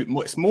like mood.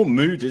 It's more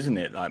mood, isn't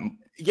it? Like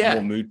Yeah,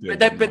 more mood but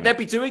building. they'd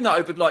be doing that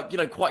over like, you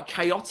know, quite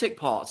chaotic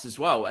parts as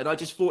well. And I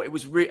just thought it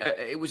was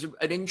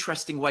an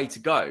interesting way to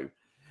go,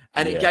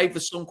 and it gave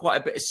the song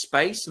quite a bit of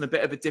space and a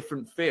bit of a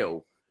different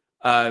feel.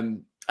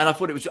 And I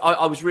thought it was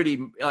I was really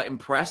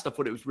impressed. I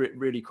thought it was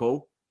really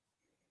cool.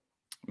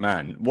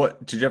 Man,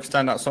 what did you have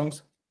standout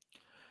songs?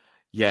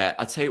 Yeah,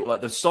 I tell you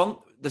what, the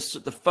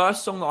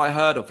first song that I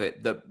heard of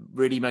it that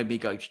really made me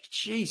go,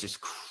 Jesus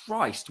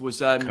Christ, was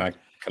Can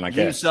I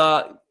guess?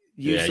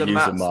 User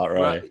Mark,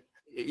 right?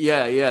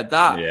 Yeah,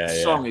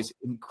 that song is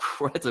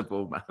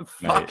incredible, man. Mate,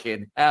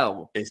 fucking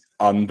hell. It's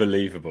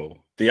unbelievable.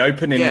 The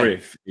opening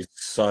riff is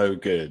so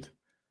good.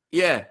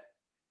 Yeah.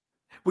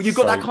 Well, you've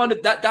got that kind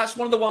of that's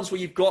one of the ones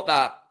where you've got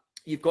that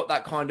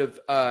kind of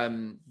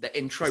the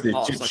intro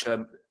part,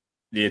 like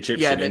the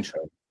Egyptian intro.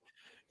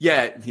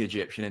 Yeah, the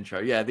Egyptian intro.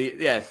 Yeah,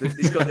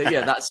 it's got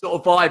that sort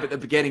of vibe at the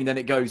beginning, then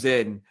it goes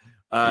in.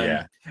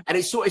 And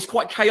it's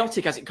quite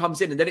chaotic as it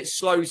comes in, and then it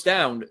slows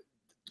down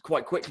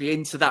quite quickly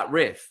into that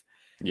riff.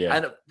 Yeah.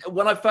 And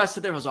when I first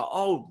heard it, I was like,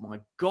 "Oh my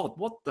god,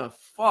 what the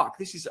fuck?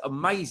 This is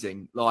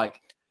amazing!" Like,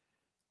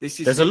 this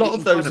is. There's a lot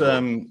of those.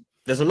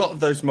 There's a lot of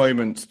those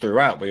moments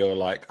throughout where you're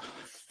like, oh,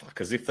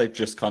 "Fuck," as if they've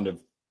just kind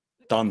of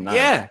done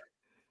that.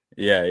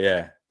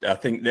 Yeah. I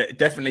think that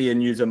definitely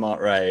in User Mark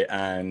Ray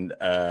and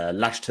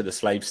Lashed to the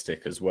Slave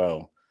Stick as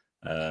well.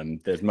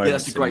 There's moments.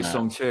 That's a great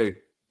song too.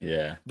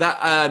 Yeah. That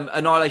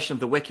Annihilation of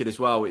the Wicked as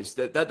well. Is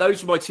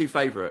those are my two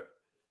favorite.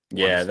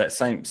 Yeah, that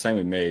same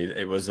with me.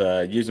 It was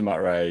User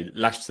Mark Ray,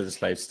 Lashed to the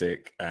Slave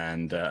Stick,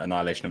 and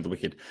Annihilation of the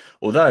Wicked.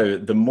 Although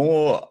the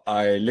more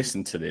I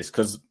listen to this,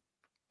 because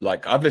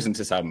like I've listened to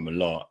this album a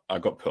lot, I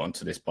got put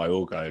onto this by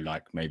Orgo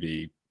like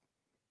maybe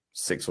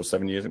 5 or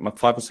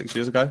 6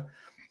 years ago.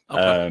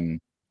 Okay.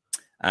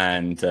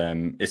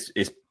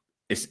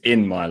 It's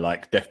in my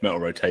like death metal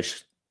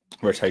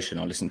rotation.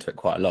 I listen to it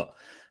quite a lot.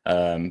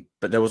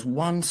 But there was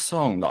one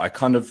song that I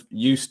kind of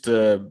used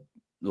to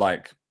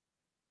like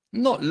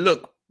not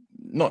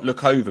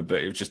look over,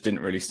 but it just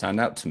didn't really stand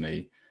out to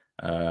me.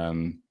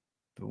 But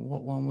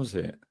what one was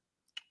it?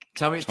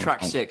 Tell me it's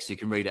track 6. You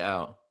can read it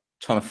out.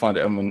 Trying to find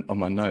it on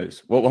my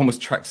notes. What one was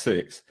track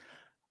 6?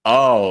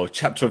 Oh,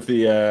 chapter of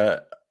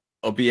the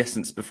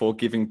obeisance before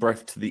giving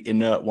breath to the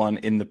inert one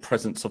in the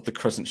presence of the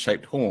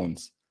crescent-shaped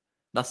horns.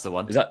 That's the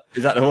one. Is that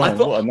the one?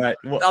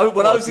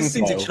 When I was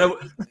listening to, you know,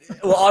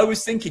 what I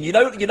was thinking, you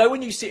know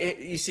when you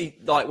see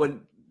like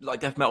when like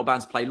death metal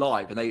bands play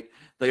live, and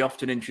they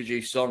often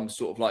introduce songs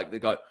sort of like they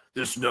go,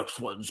 "This next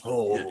one's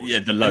called,"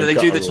 and then they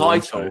do the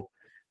title. Also.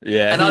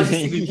 Yeah, and I was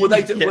just thinking, will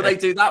they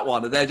do that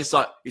one? And they're just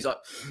like, he's like,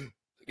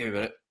 give me a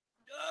minute.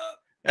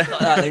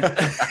 Like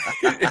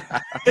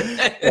that.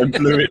 And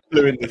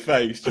blew in the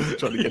face, just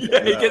trying to get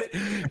it.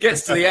 He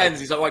gets to the end.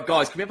 He's like, "Right,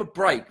 guys, can we have a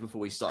break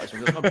before we start?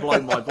 I'm going to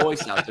blow my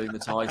voice out doing the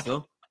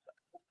title."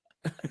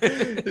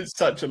 It's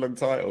such a long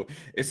title.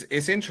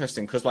 It's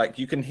interesting because like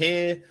you can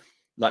hear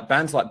like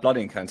bands like Blood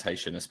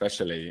Incantation,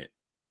 especially.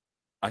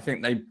 I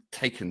think they've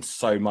taken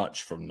so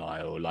much from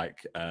Nile.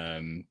 Like,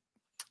 I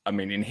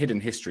mean, in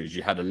Hidden Histories,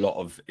 you had a lot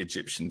of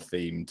Egyptian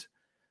themed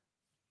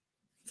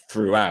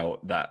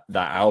throughout that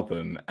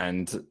album,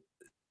 and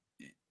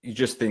you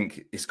just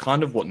think it's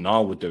kind of what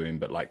Nile were doing,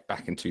 but like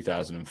back in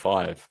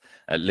 2005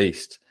 at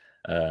least.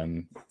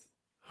 Well,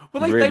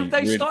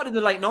 they started in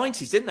the late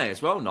 90s, didn't they,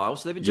 as well, Nile?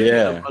 So they've been doing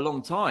it a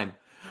long time.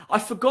 I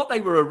forgot they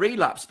were a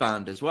relapse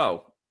band as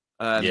well.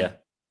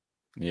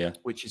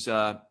 Which is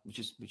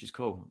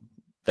cool.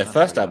 Their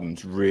first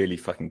album's really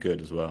fucking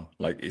good as well.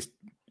 Like,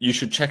 you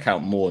should check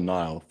out more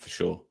Nile for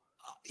sure.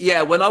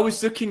 Yeah, when I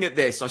was looking at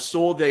this, I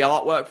saw the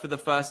artwork for the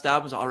first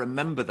album. I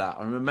remember that.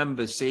 I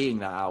remember seeing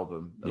that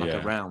album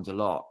around a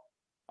lot.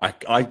 I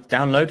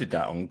downloaded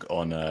that on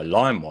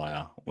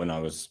LimeWire when I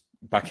was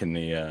back in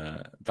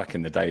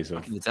the days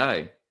of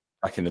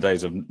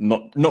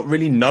not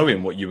really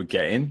knowing what you were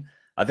getting.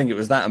 I think it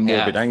was that and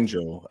Morbid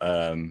Angel.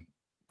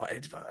 But I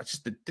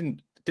just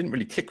didn't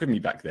really click with me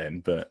back then.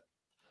 But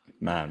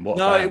man,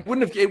 it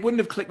wouldn't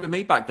have clicked with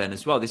me back then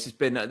as well. This has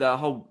been the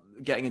whole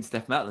getting into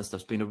death metal and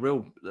stuff's been a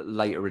real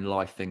later in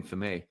life thing for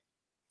me.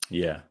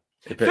 Yeah,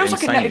 it feels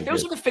like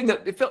a thing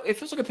that it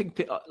feels like a thing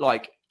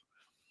like, I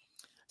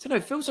don't know.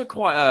 It feels like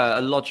quite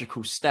a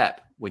logical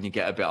step when you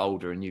get a bit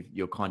older and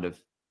you're kind of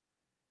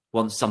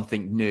want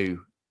something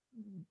new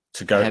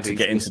to get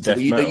into death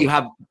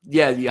metal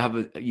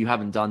that you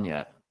haven't done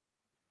yet.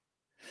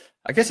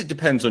 I guess it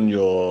depends on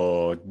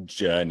your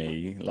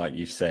journey, like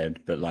you said,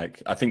 but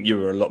like I think you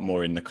were a lot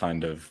more in the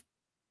kind of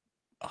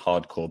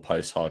hardcore,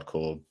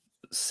 post-hardcore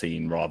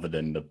scene rather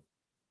than the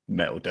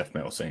death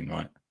metal scene,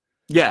 right?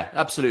 Yeah,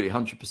 absolutely,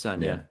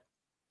 100%. Yeah.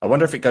 I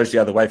wonder if it goes the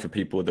other way for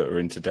people that are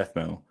into death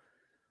metal.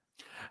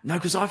 No,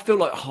 because I feel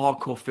like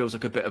hardcore feels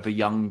like a bit of a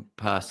young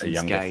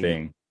person's game.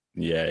 Thing.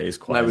 Yeah, it is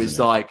quite.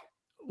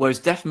 Whereas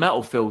death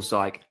metal feels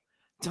like,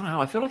 I don't know.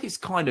 I feel like it's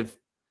kind of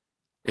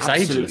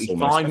ageless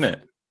almost, isn't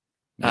it?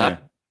 Yeah.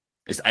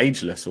 It's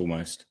ageless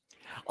almost.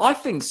 I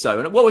think so,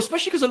 and well,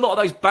 especially because a lot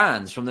of those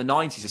bands from the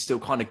 90s are still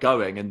kind of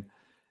going, and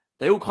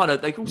they all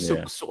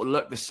still sort of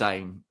look the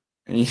same.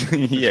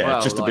 Yeah,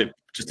 well, just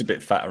just a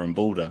bit fatter and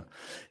balder.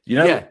 You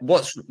know, Yeah.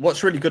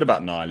 what's really good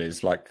about Nile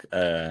is like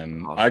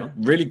I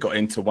really got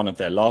into one of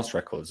their last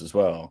records as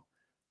well.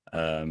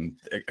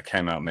 It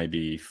came out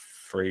maybe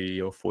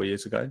 3 or 4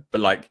 years ago,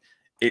 but like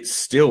it's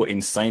still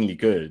insanely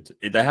good.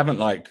 They haven't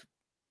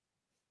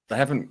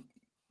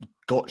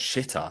got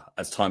shitter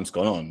as time's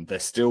gone on. They're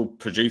still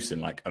producing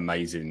like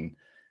amazing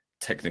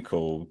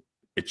technical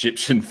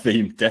Egyptian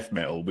themed death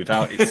metal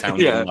without it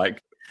sounding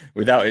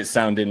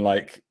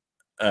like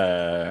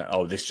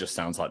oh, this just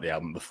sounds like the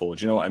album before.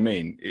 Do you know what I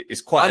mean?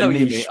 It's quite I know a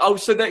niche. what you mean. Oh,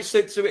 so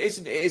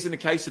it isn't a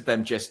case of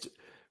them just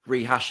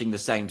rehashing the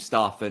same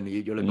stuff and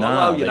you're like,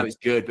 oh, you know, it's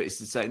good, but it's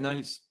the same. No,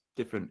 it's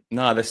different.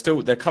 No,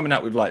 they're coming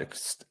out with like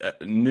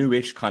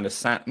newish kind of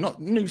sound,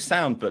 not new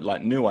sound, but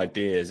like new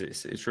ideas.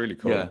 It's really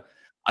cool. Yeah.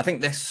 I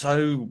think they're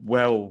so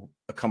well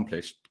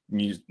accomplished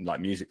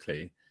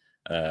musically.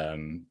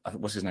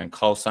 What's his name?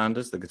 Carl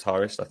Sanders, the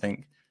guitarist, I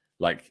think.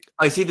 Like,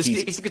 he's the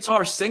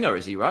guitarist singer,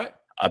 is he, right?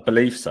 I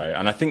believe so.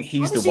 And I think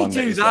he's the one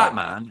that do that,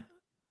 man.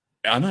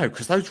 I know,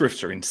 because those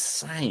riffs are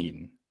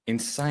insane.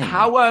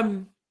 How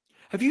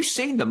have you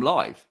seen them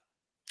live?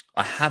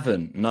 I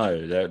haven't.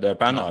 No, they're a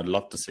band that I'd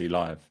love to see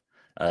live.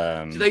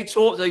 Do they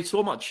tour? Do they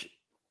tour much?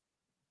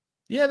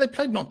 Yeah, they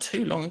played not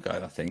too long ago.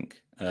 I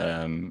think.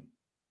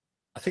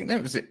 I think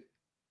that was it.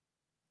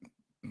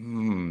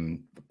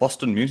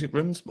 Boston Music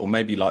Rooms, or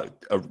maybe like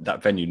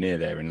that venue near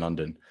there in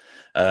London.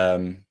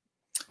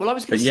 Well, I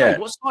was going to say,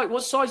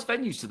 what size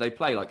venues do they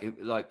play?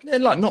 Like they're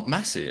like not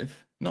massive,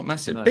 no.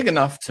 Big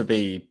enough to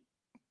be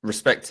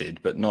respected,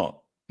 but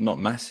not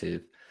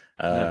massive.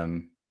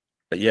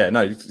 But yeah,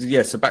 no,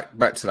 yeah. So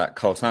back to that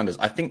Carl Sanders.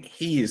 I think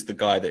he is the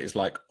guy that is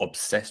like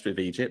obsessed with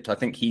Egypt. I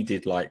think he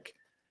did like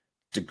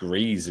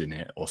degrees in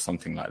it or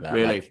something like that.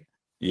 Really? Like,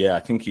 yeah,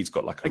 I think he's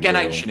got like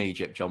ancient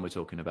Egypt, John. We're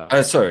talking about.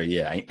 Sorry,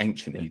 yeah,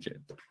 ancient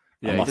Egypt.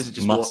 Yeah, he doesn't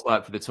just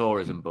work for the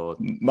tourism board.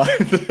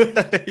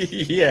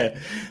 Yeah,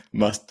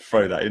 must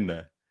throw that in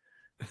there.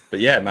 But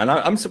yeah, man,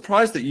 I'm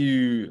surprised that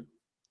you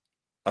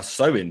are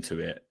so into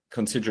it,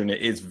 considering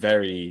it is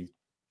very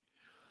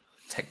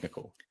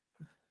technical.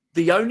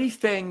 The only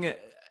thing,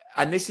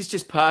 and this is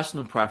just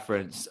personal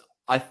preference,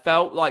 I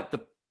felt like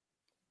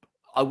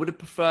I would have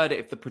preferred it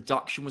if the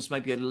production was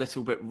maybe a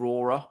little bit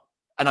rawer.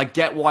 And I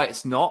get why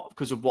it's not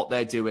because of what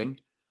they're doing.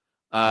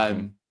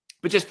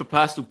 But just for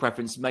personal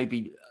preference,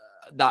 maybe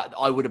that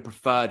I would have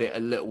preferred it a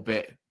little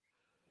bit.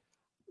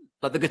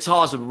 Like the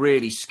guitars are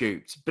really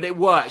scooped, but it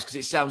works because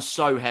it sounds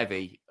so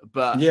heavy.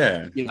 But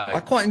yeah, you know, I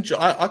quite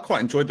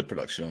enjoyed the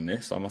production on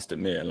this. I must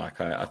admit, like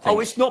I think.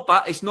 Oh, it's not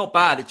bad. It's not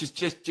bad. It's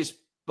just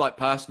like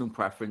personal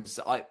preference.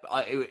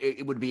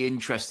 It would be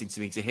interesting to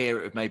me to hear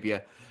it with maybe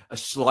a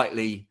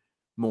slightly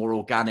more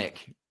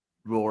organic,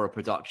 rawer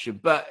production.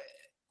 But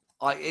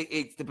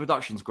the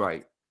production's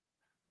great.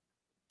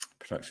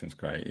 Production's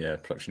great. Yeah,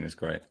 production is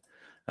great.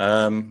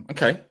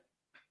 Okay.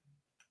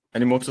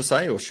 Any more to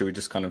say, or should we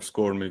just kind of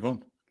score and move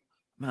on?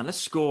 Man, let's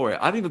score it.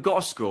 I haven't even got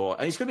a score,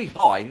 and it's going to be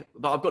high,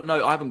 but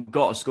I haven't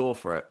got a score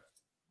for it.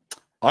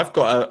 I've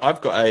got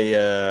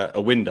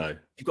a window.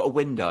 You've got a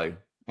window.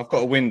 I've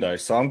got a window,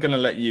 so I'm going to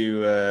let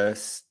you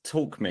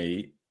talk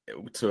me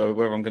to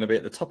whether I'm going to be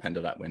at the top end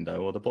of that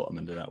window or the bottom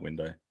end of that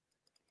window.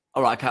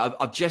 All right, okay.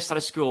 I've just had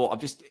a score.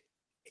 I've just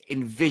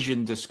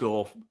envisioned a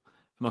score from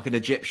like an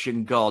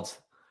Egyptian god.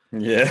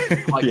 Yeah,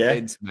 yeah.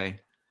 Into me.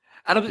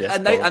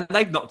 And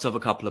they've knocked off a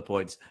couple of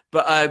points,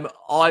 but I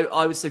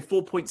would say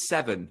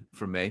 4.7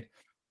 from me.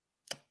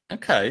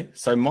 Okay,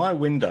 so my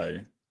window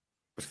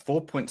was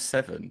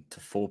 4.7 to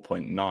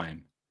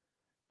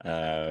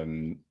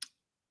 4.9.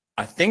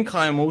 I think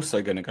I am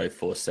also going to go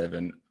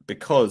 4.7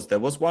 because there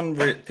was one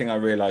thing I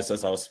realized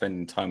as I was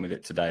spending time with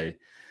it today,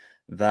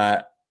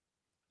 that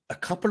a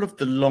couple of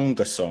the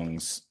longer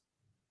songs,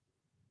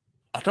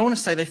 I don't want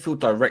to say they feel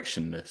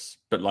directionless,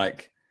 but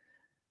like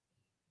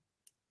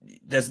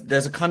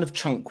there's a kind of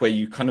chunk where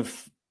you kind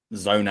of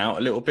zone out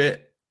a little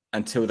bit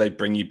until they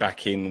bring you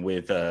back in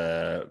with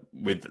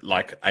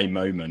like a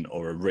moment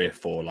or a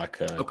riff or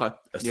like a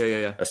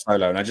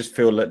solo. And I just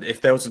feel that if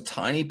there was a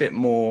tiny bit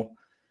more,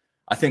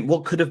 I think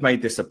what could have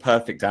made this a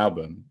perfect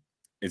album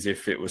is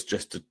if it was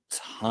just a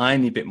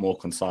tiny bit more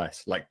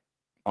concise. Like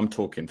I'm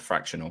talking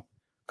fractional,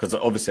 because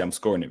obviously I'm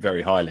scoring it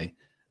very highly.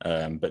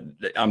 But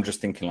I'm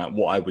just thinking like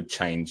what I would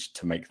change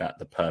to make that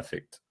the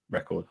perfect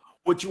record.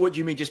 What do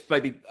you mean? Just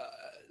maybe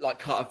like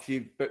cut a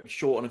few bit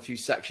short on a few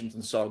sections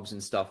and songs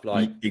and stuff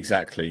like.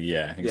 Exactly.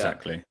 Yeah.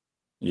 Exactly.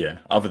 Yeah.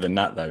 Other than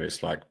that, though,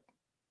 it's like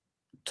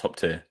top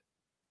tier.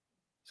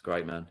 It's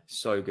great, man.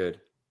 So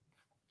good.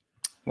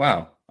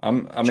 Wow. I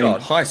mean,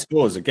 high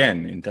scores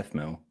again in death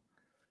metal.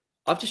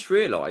 I've just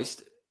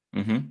realised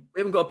we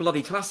haven't got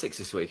bloody classics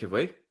this week, have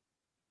we?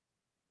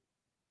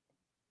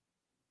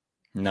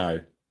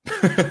 No.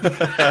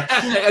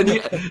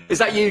 Is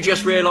that you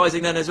just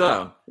realising then as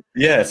well?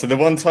 Yeah, so the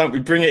one time we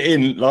bring it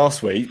in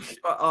last week.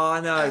 Oh, I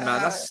know,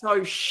 man. That's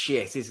so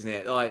shit, isn't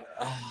it? Like,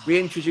 we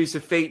introduce a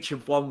feature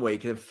one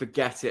week and then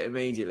forget it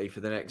immediately for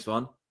the next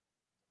one.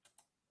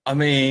 I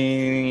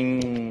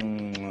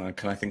mean,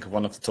 can I think of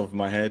one off the top of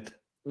my head?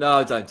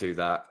 No, don't do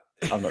that.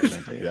 I'm not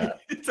going to do that.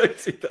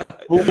 Don't do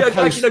that. We'll Yeah, post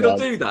actually, not one.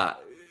 do that.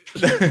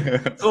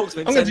 Talk to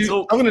me. I'm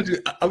going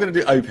to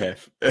do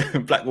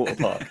Opeth, Blackwater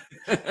Park.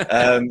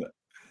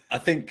 I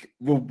think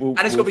we'll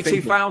And it's got to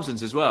be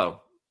 2000s as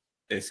well.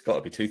 It's got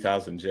to be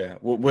 2000s, yeah.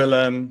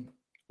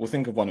 We'll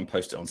think of one and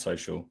post it on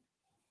social.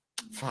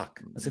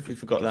 Fuck, as if we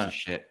forgot that.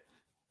 Shit.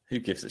 Who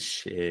gives a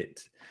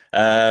shit?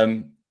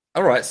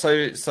 All right,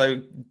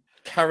 so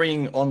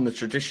carrying on the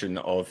tradition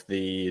of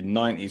the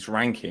 90s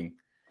ranking,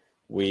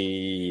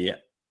 we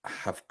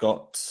have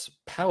got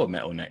power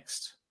metal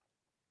next.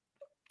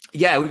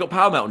 Yeah, we've got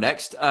power metal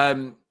next.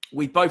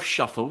 We both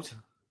shuffled.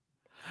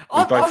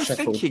 I was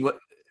thinking,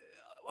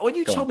 when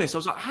you told me this, I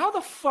was like, how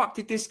the fuck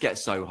did this get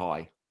so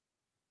high?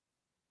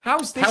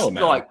 How's this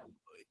like?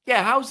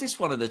 Yeah, how's this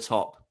one at the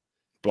top?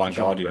 Blind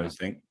Guardian, I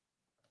think.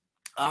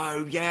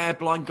 Oh yeah,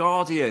 Blind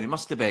Guardian. It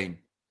must have been.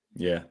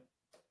 Yeah.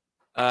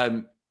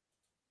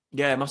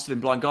 Yeah, it must have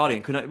been Blind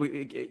Guardian.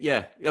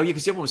 Yeah. Oh, yeah,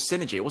 because the other one was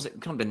Synergy. It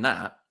couldn't have been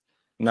that.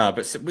 No,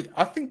 but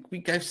I think we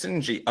gave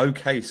Synergy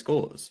okay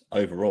scores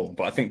overall,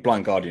 but I think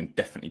Blind Guardian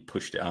definitely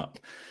pushed it up.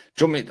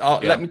 Do you want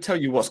me? Let me tell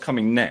you what's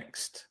coming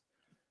next.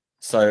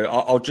 So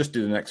I'll just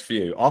do the next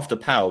few. After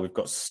Power, we've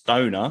got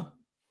Stoner.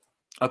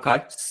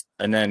 Okay.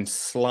 And then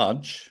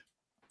Sludge.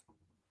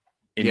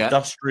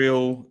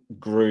 Industrial,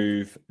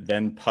 Groove,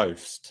 then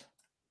Post.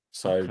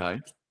 So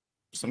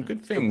some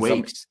good things.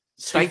 Weeks.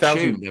 Stay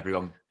tuned,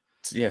 everyone.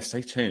 Yeah,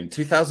 stay tuned.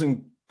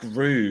 2000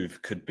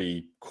 Groove could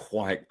be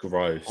quite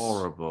gross.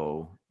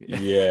 Horrible.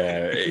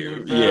 Yeah.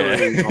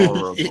 Very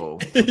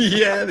horrible.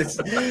 Yeah.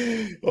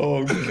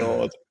 Oh,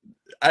 God.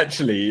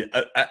 Actually,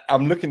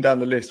 I'm looking down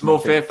the list. More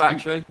Fear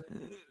Factory?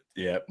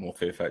 Yeah, More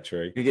Fear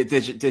Factory. You get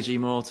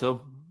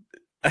Digimortal.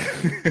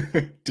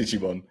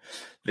 Digimon.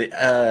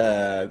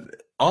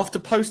 After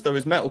Post, though,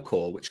 is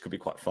Metalcore, which could be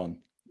quite fun,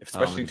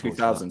 especially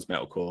 2000s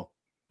Metalcore.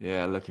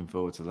 Yeah, looking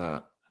forward to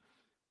that.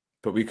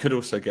 But we could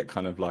also get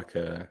kind of like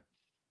a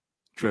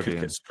Trivium.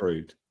 Could get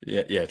screwed.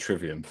 Yeah,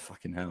 Trivium.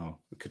 Fucking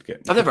hell. We could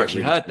get. I've never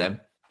actually heard them.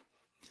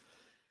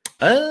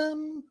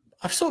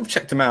 I've sort of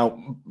checked them out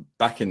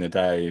back in the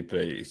day, but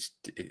it's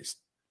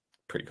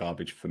pretty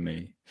garbage for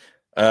me.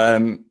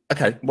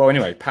 Okay. Well,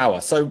 anyway,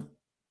 Power. So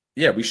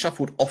yeah, we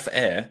shuffled off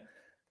air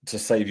to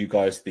save you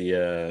guys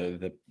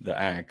the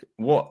ag.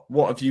 What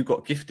have you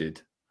got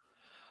gifted?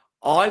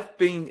 I've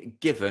been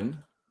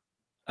given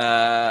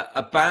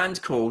a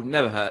band called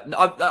never heard.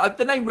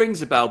 The name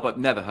rings a bell, but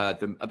never heard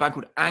them. A band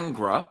called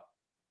Angra.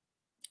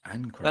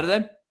 Heard of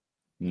them?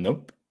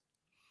 Nope.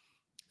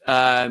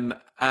 And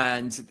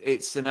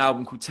it's an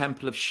album called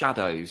Temple of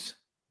Shadows.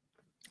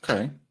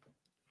 Okay.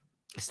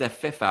 It's their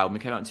 5th album.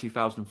 It came out in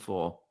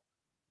 2004.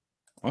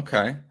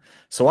 Okay.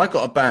 So I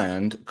got a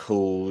band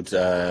called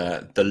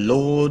The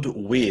Lord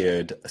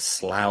Weird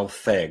Slough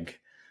Feg,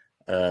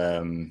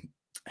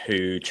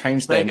 who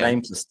changed their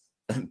name to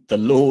The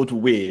Lord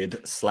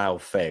Weird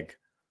Slough Feg.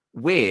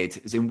 Weird,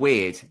 as in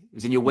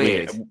you're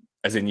weird.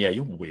 As in, yeah,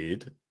 you're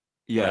weird.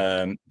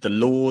 Yeah. The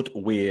Lord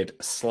Weird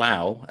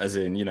Slough, as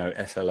in,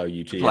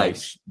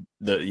 SLOUGH.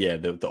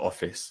 The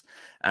office.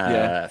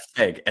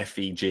 Feg,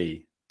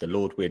 FEG. The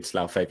Lord Weird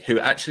Slough Feg, who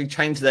actually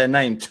changed their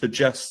name to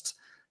just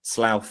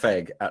Slough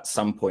Feg at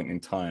some point in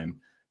time,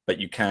 but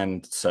you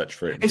can search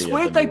for it. It's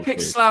weird they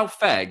picked Slough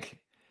Feg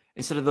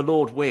instead of the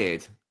Lord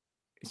Weird.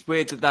 It's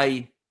weird that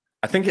they.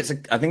 I think it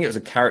was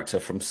a character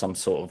from some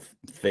sort of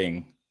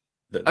thing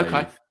that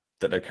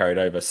they carried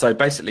over. So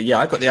basically, yeah,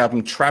 I got the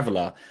album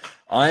Traveller.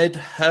 I'd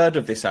heard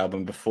of this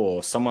album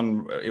before.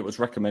 It was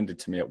recommended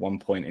to me at one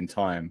point in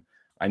time.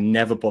 I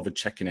never bothered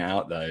checking it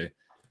out though.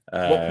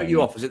 What put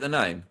you off? Was it the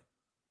name?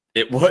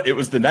 It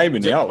was the name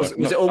in the artwork.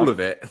 Was it all of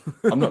it?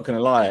 I'm not going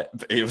to lie.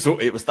 It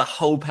was the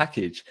whole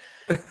package.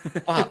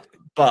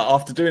 But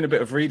after doing a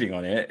bit of reading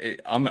on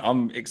it,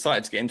 I'm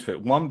excited to get into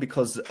it. One,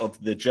 because of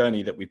the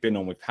journey that we've been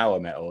on with power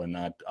metal, and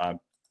I'd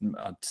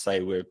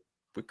say we're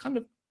kind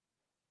of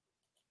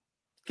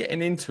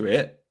getting into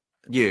it.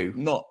 You,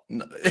 not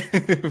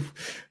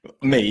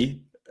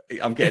me.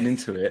 I'm getting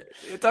into it.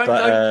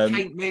 Don't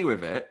paint me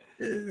with it.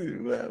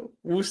 Well,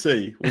 we'll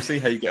see. We'll see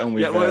how you get on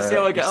with. Yeah, we'll see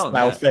how I get on.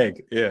 Slough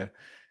Feg, yeah.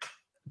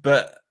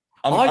 But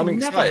I'm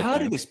excited. I've never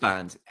heard of this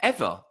band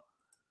ever.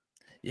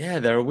 Yeah,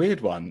 they're a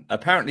weird one.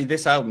 Apparently,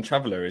 this album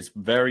Traveller is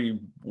very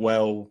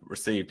well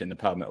received in the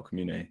power metal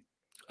community.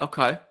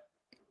 Okay.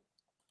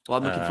 Well,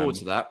 I'm looking forward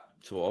to that,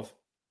 sort of.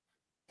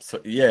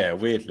 So yeah,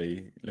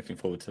 weirdly looking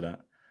forward to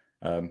that.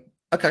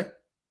 Okay,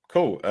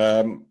 cool.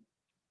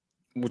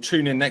 We'll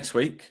tune in next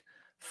week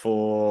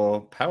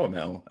for power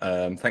metal.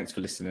 Thanks for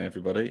listening,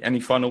 everybody.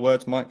 Any final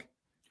words, Mike?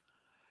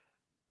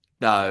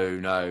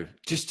 No.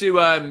 Just do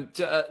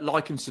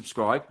like and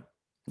subscribe.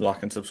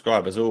 Like and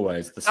subscribe as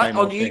always. The same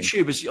on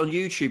YouTube. On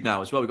YouTube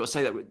now as well. We've got to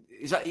say that.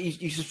 Is that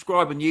you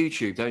subscribe on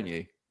YouTube, don't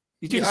you?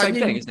 You do the same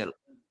thing, isn't it?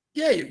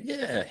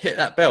 Yeah. Hit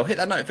that bell. Hit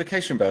that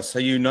notification bell so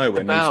you know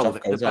when new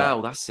stuff goes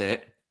out. That's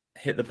it.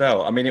 Hit the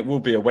bell. I mean, it will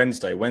be a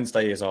Wednesday.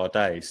 Wednesday is our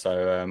day,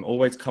 so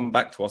always come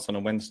back to us on a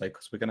Wednesday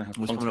because we're going to have.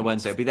 On a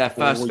Wednesday, it'll be there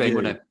first thing,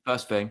 wouldn't it?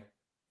 First thing.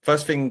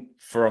 First thing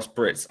for us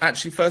Brits,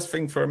 actually first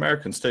thing for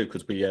Americans too,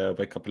 because we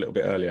wake up a little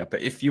bit earlier.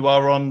 But if you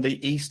are on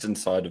the eastern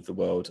side of the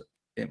world,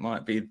 it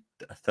might be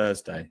a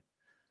Thursday.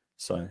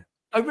 So.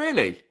 Oh,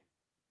 really?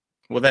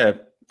 Well,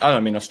 I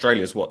mean,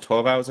 Australia's what,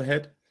 12 hours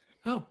ahead?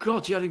 Oh,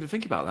 God, you hadn't even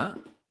think about that.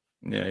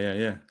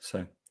 Yeah.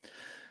 So,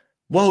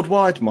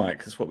 worldwide,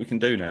 Mike, that's what we can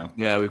do now.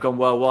 Yeah, we've gone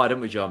worldwide,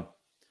 haven't we, John?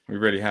 We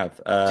really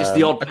have. Just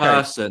the odd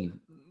person.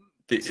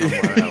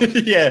 Somewhere else.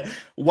 Yeah,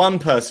 one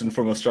person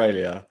from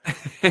Australia.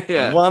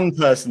 Yeah. One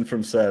person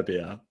from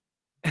Serbia.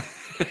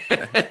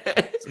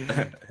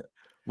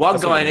 One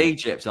guy in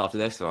Egypt after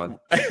this one.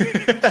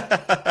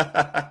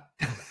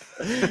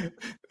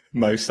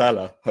 Mo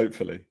Salah,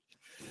 hopefully.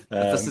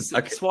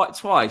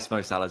 Twice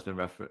Mo Salah's been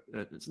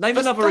referenced. Name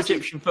another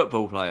Egyptian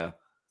football player.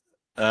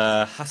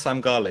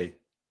 Hassam Ghali.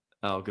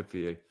 Oh, good for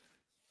you.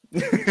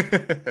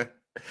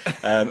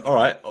 All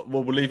right.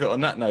 Well, we'll leave it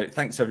on that note.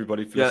 Thanks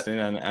everybody for listening,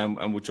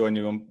 and we'll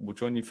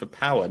join you for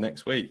Power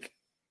next week.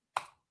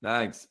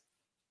 Thanks.